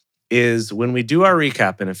is when we do our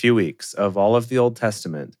recap in a few weeks of all of the Old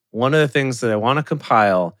Testament, one of the things that I want to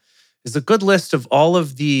compile is a good list of all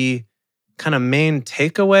of the kind of main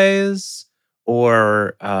takeaways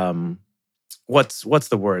or what's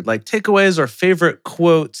the word? Like takeaways or favorite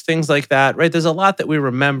quotes, things like that, right? There's a lot that we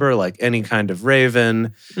remember, like any kind of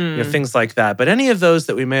raven, things like that. But any of those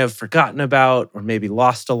that we may have forgotten about or maybe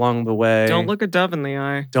lost along the way. Don't look a dove in the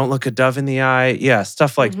eye. Don't look a dove in the eye. Yeah,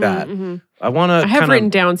 stuff like that. I want to I have written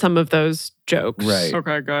down some of those jokes. Right.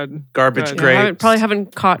 Okay, good. Garbage Good. grapes. I probably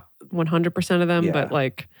haven't caught 100% of them, Yeah.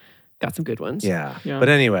 but got some good ones. Yeah. Yeah. But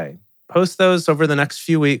anyway, post those over the next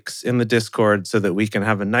few weeks in the Discord so that we can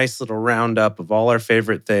have a nice little roundup of all our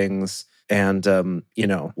favorite things. And,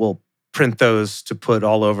 we'll print those to put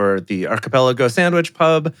all over the Archipelago Sandwich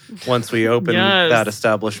Pub. Once we open that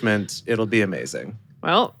establishment, it'll be amazing.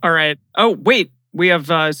 Well, All right. Oh, wait. We have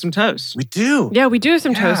some toast. We do. yeah, we do have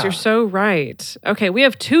some toast. Yeah. You're so right. Okay, we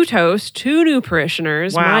have 2 toasts, 2 new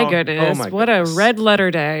parishioners. Wow. My goodness. Oh my What goodness. a red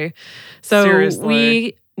letter day. So Seriously.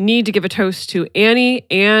 we need to give a toast to Annie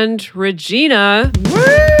and Regina.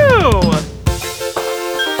 Woo!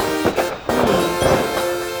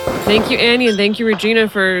 Thank you, Annie, and thank you, Regina,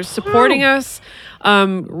 for supporting us.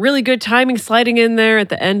 Really good timing sliding in there at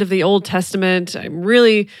the end of the Old Testament. I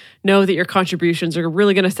really know that your contributions are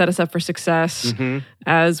really going to set us up for success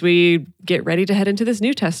as we get ready to head into this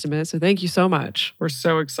New Testament. So thank you so much. We're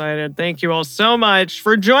so excited. Thank you all so much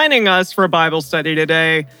for joining us for Bible study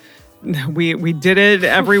today. We did it,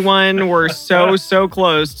 everyone. We're so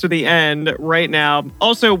close to the end right now.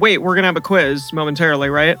 Also, wait, we're going to have a quiz momentarily,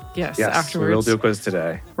 right? Yes, Yes, afterwards. we'll do a quiz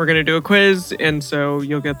today. We're going to do a quiz, and so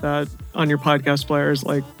you'll get that on your podcast players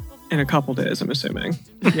in a couple days, I'm assuming.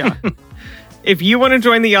 Yeah. If you want to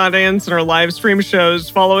join the audience in our live stream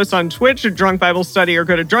shows, follow us on Twitch at Drunk Bible Study or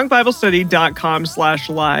go to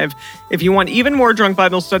drunkbiblestudy.com/live. If you want even more Drunk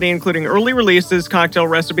Bible Study, including early releases, cocktail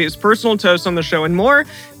recipes, personal toasts on the show, and more,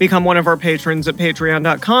 become one of our patrons at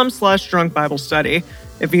patreon.com/drunkbiblestudy.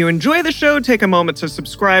 If you enjoy the show, take a moment to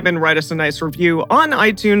subscribe and write us a nice review on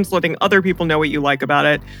iTunes, letting other people know what you like about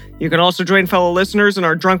it. You can also join fellow listeners in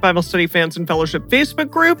our Drunk Bible Study Fans and Fellowship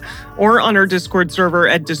Facebook group or on our Discord server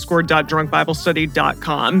at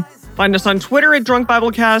discord.drunkbiblestudy.com. Find us on Twitter at Drunk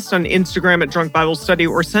Biblecast, on Instagram at Drunk Bible Study,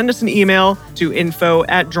 or send us an email to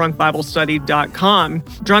info@drunkbiblestudy.com.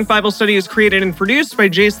 Drunk Bible Study is created and produced by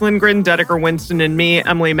Jace Lindgren, Dedeker Winston, and me,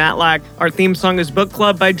 Emily Matlack. Our theme song is Book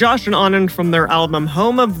Club by Josh and Anand from their album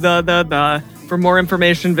Home of the. For more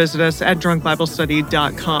information, visit us at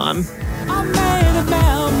drunkbiblestudy.com. I made a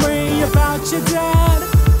memory about your dad.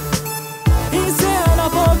 He's in a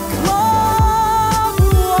book club.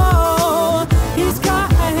 Whoa. He's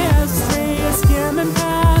got a history of skimming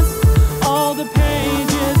past all the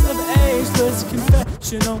pages of ageless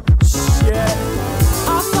confessional shit.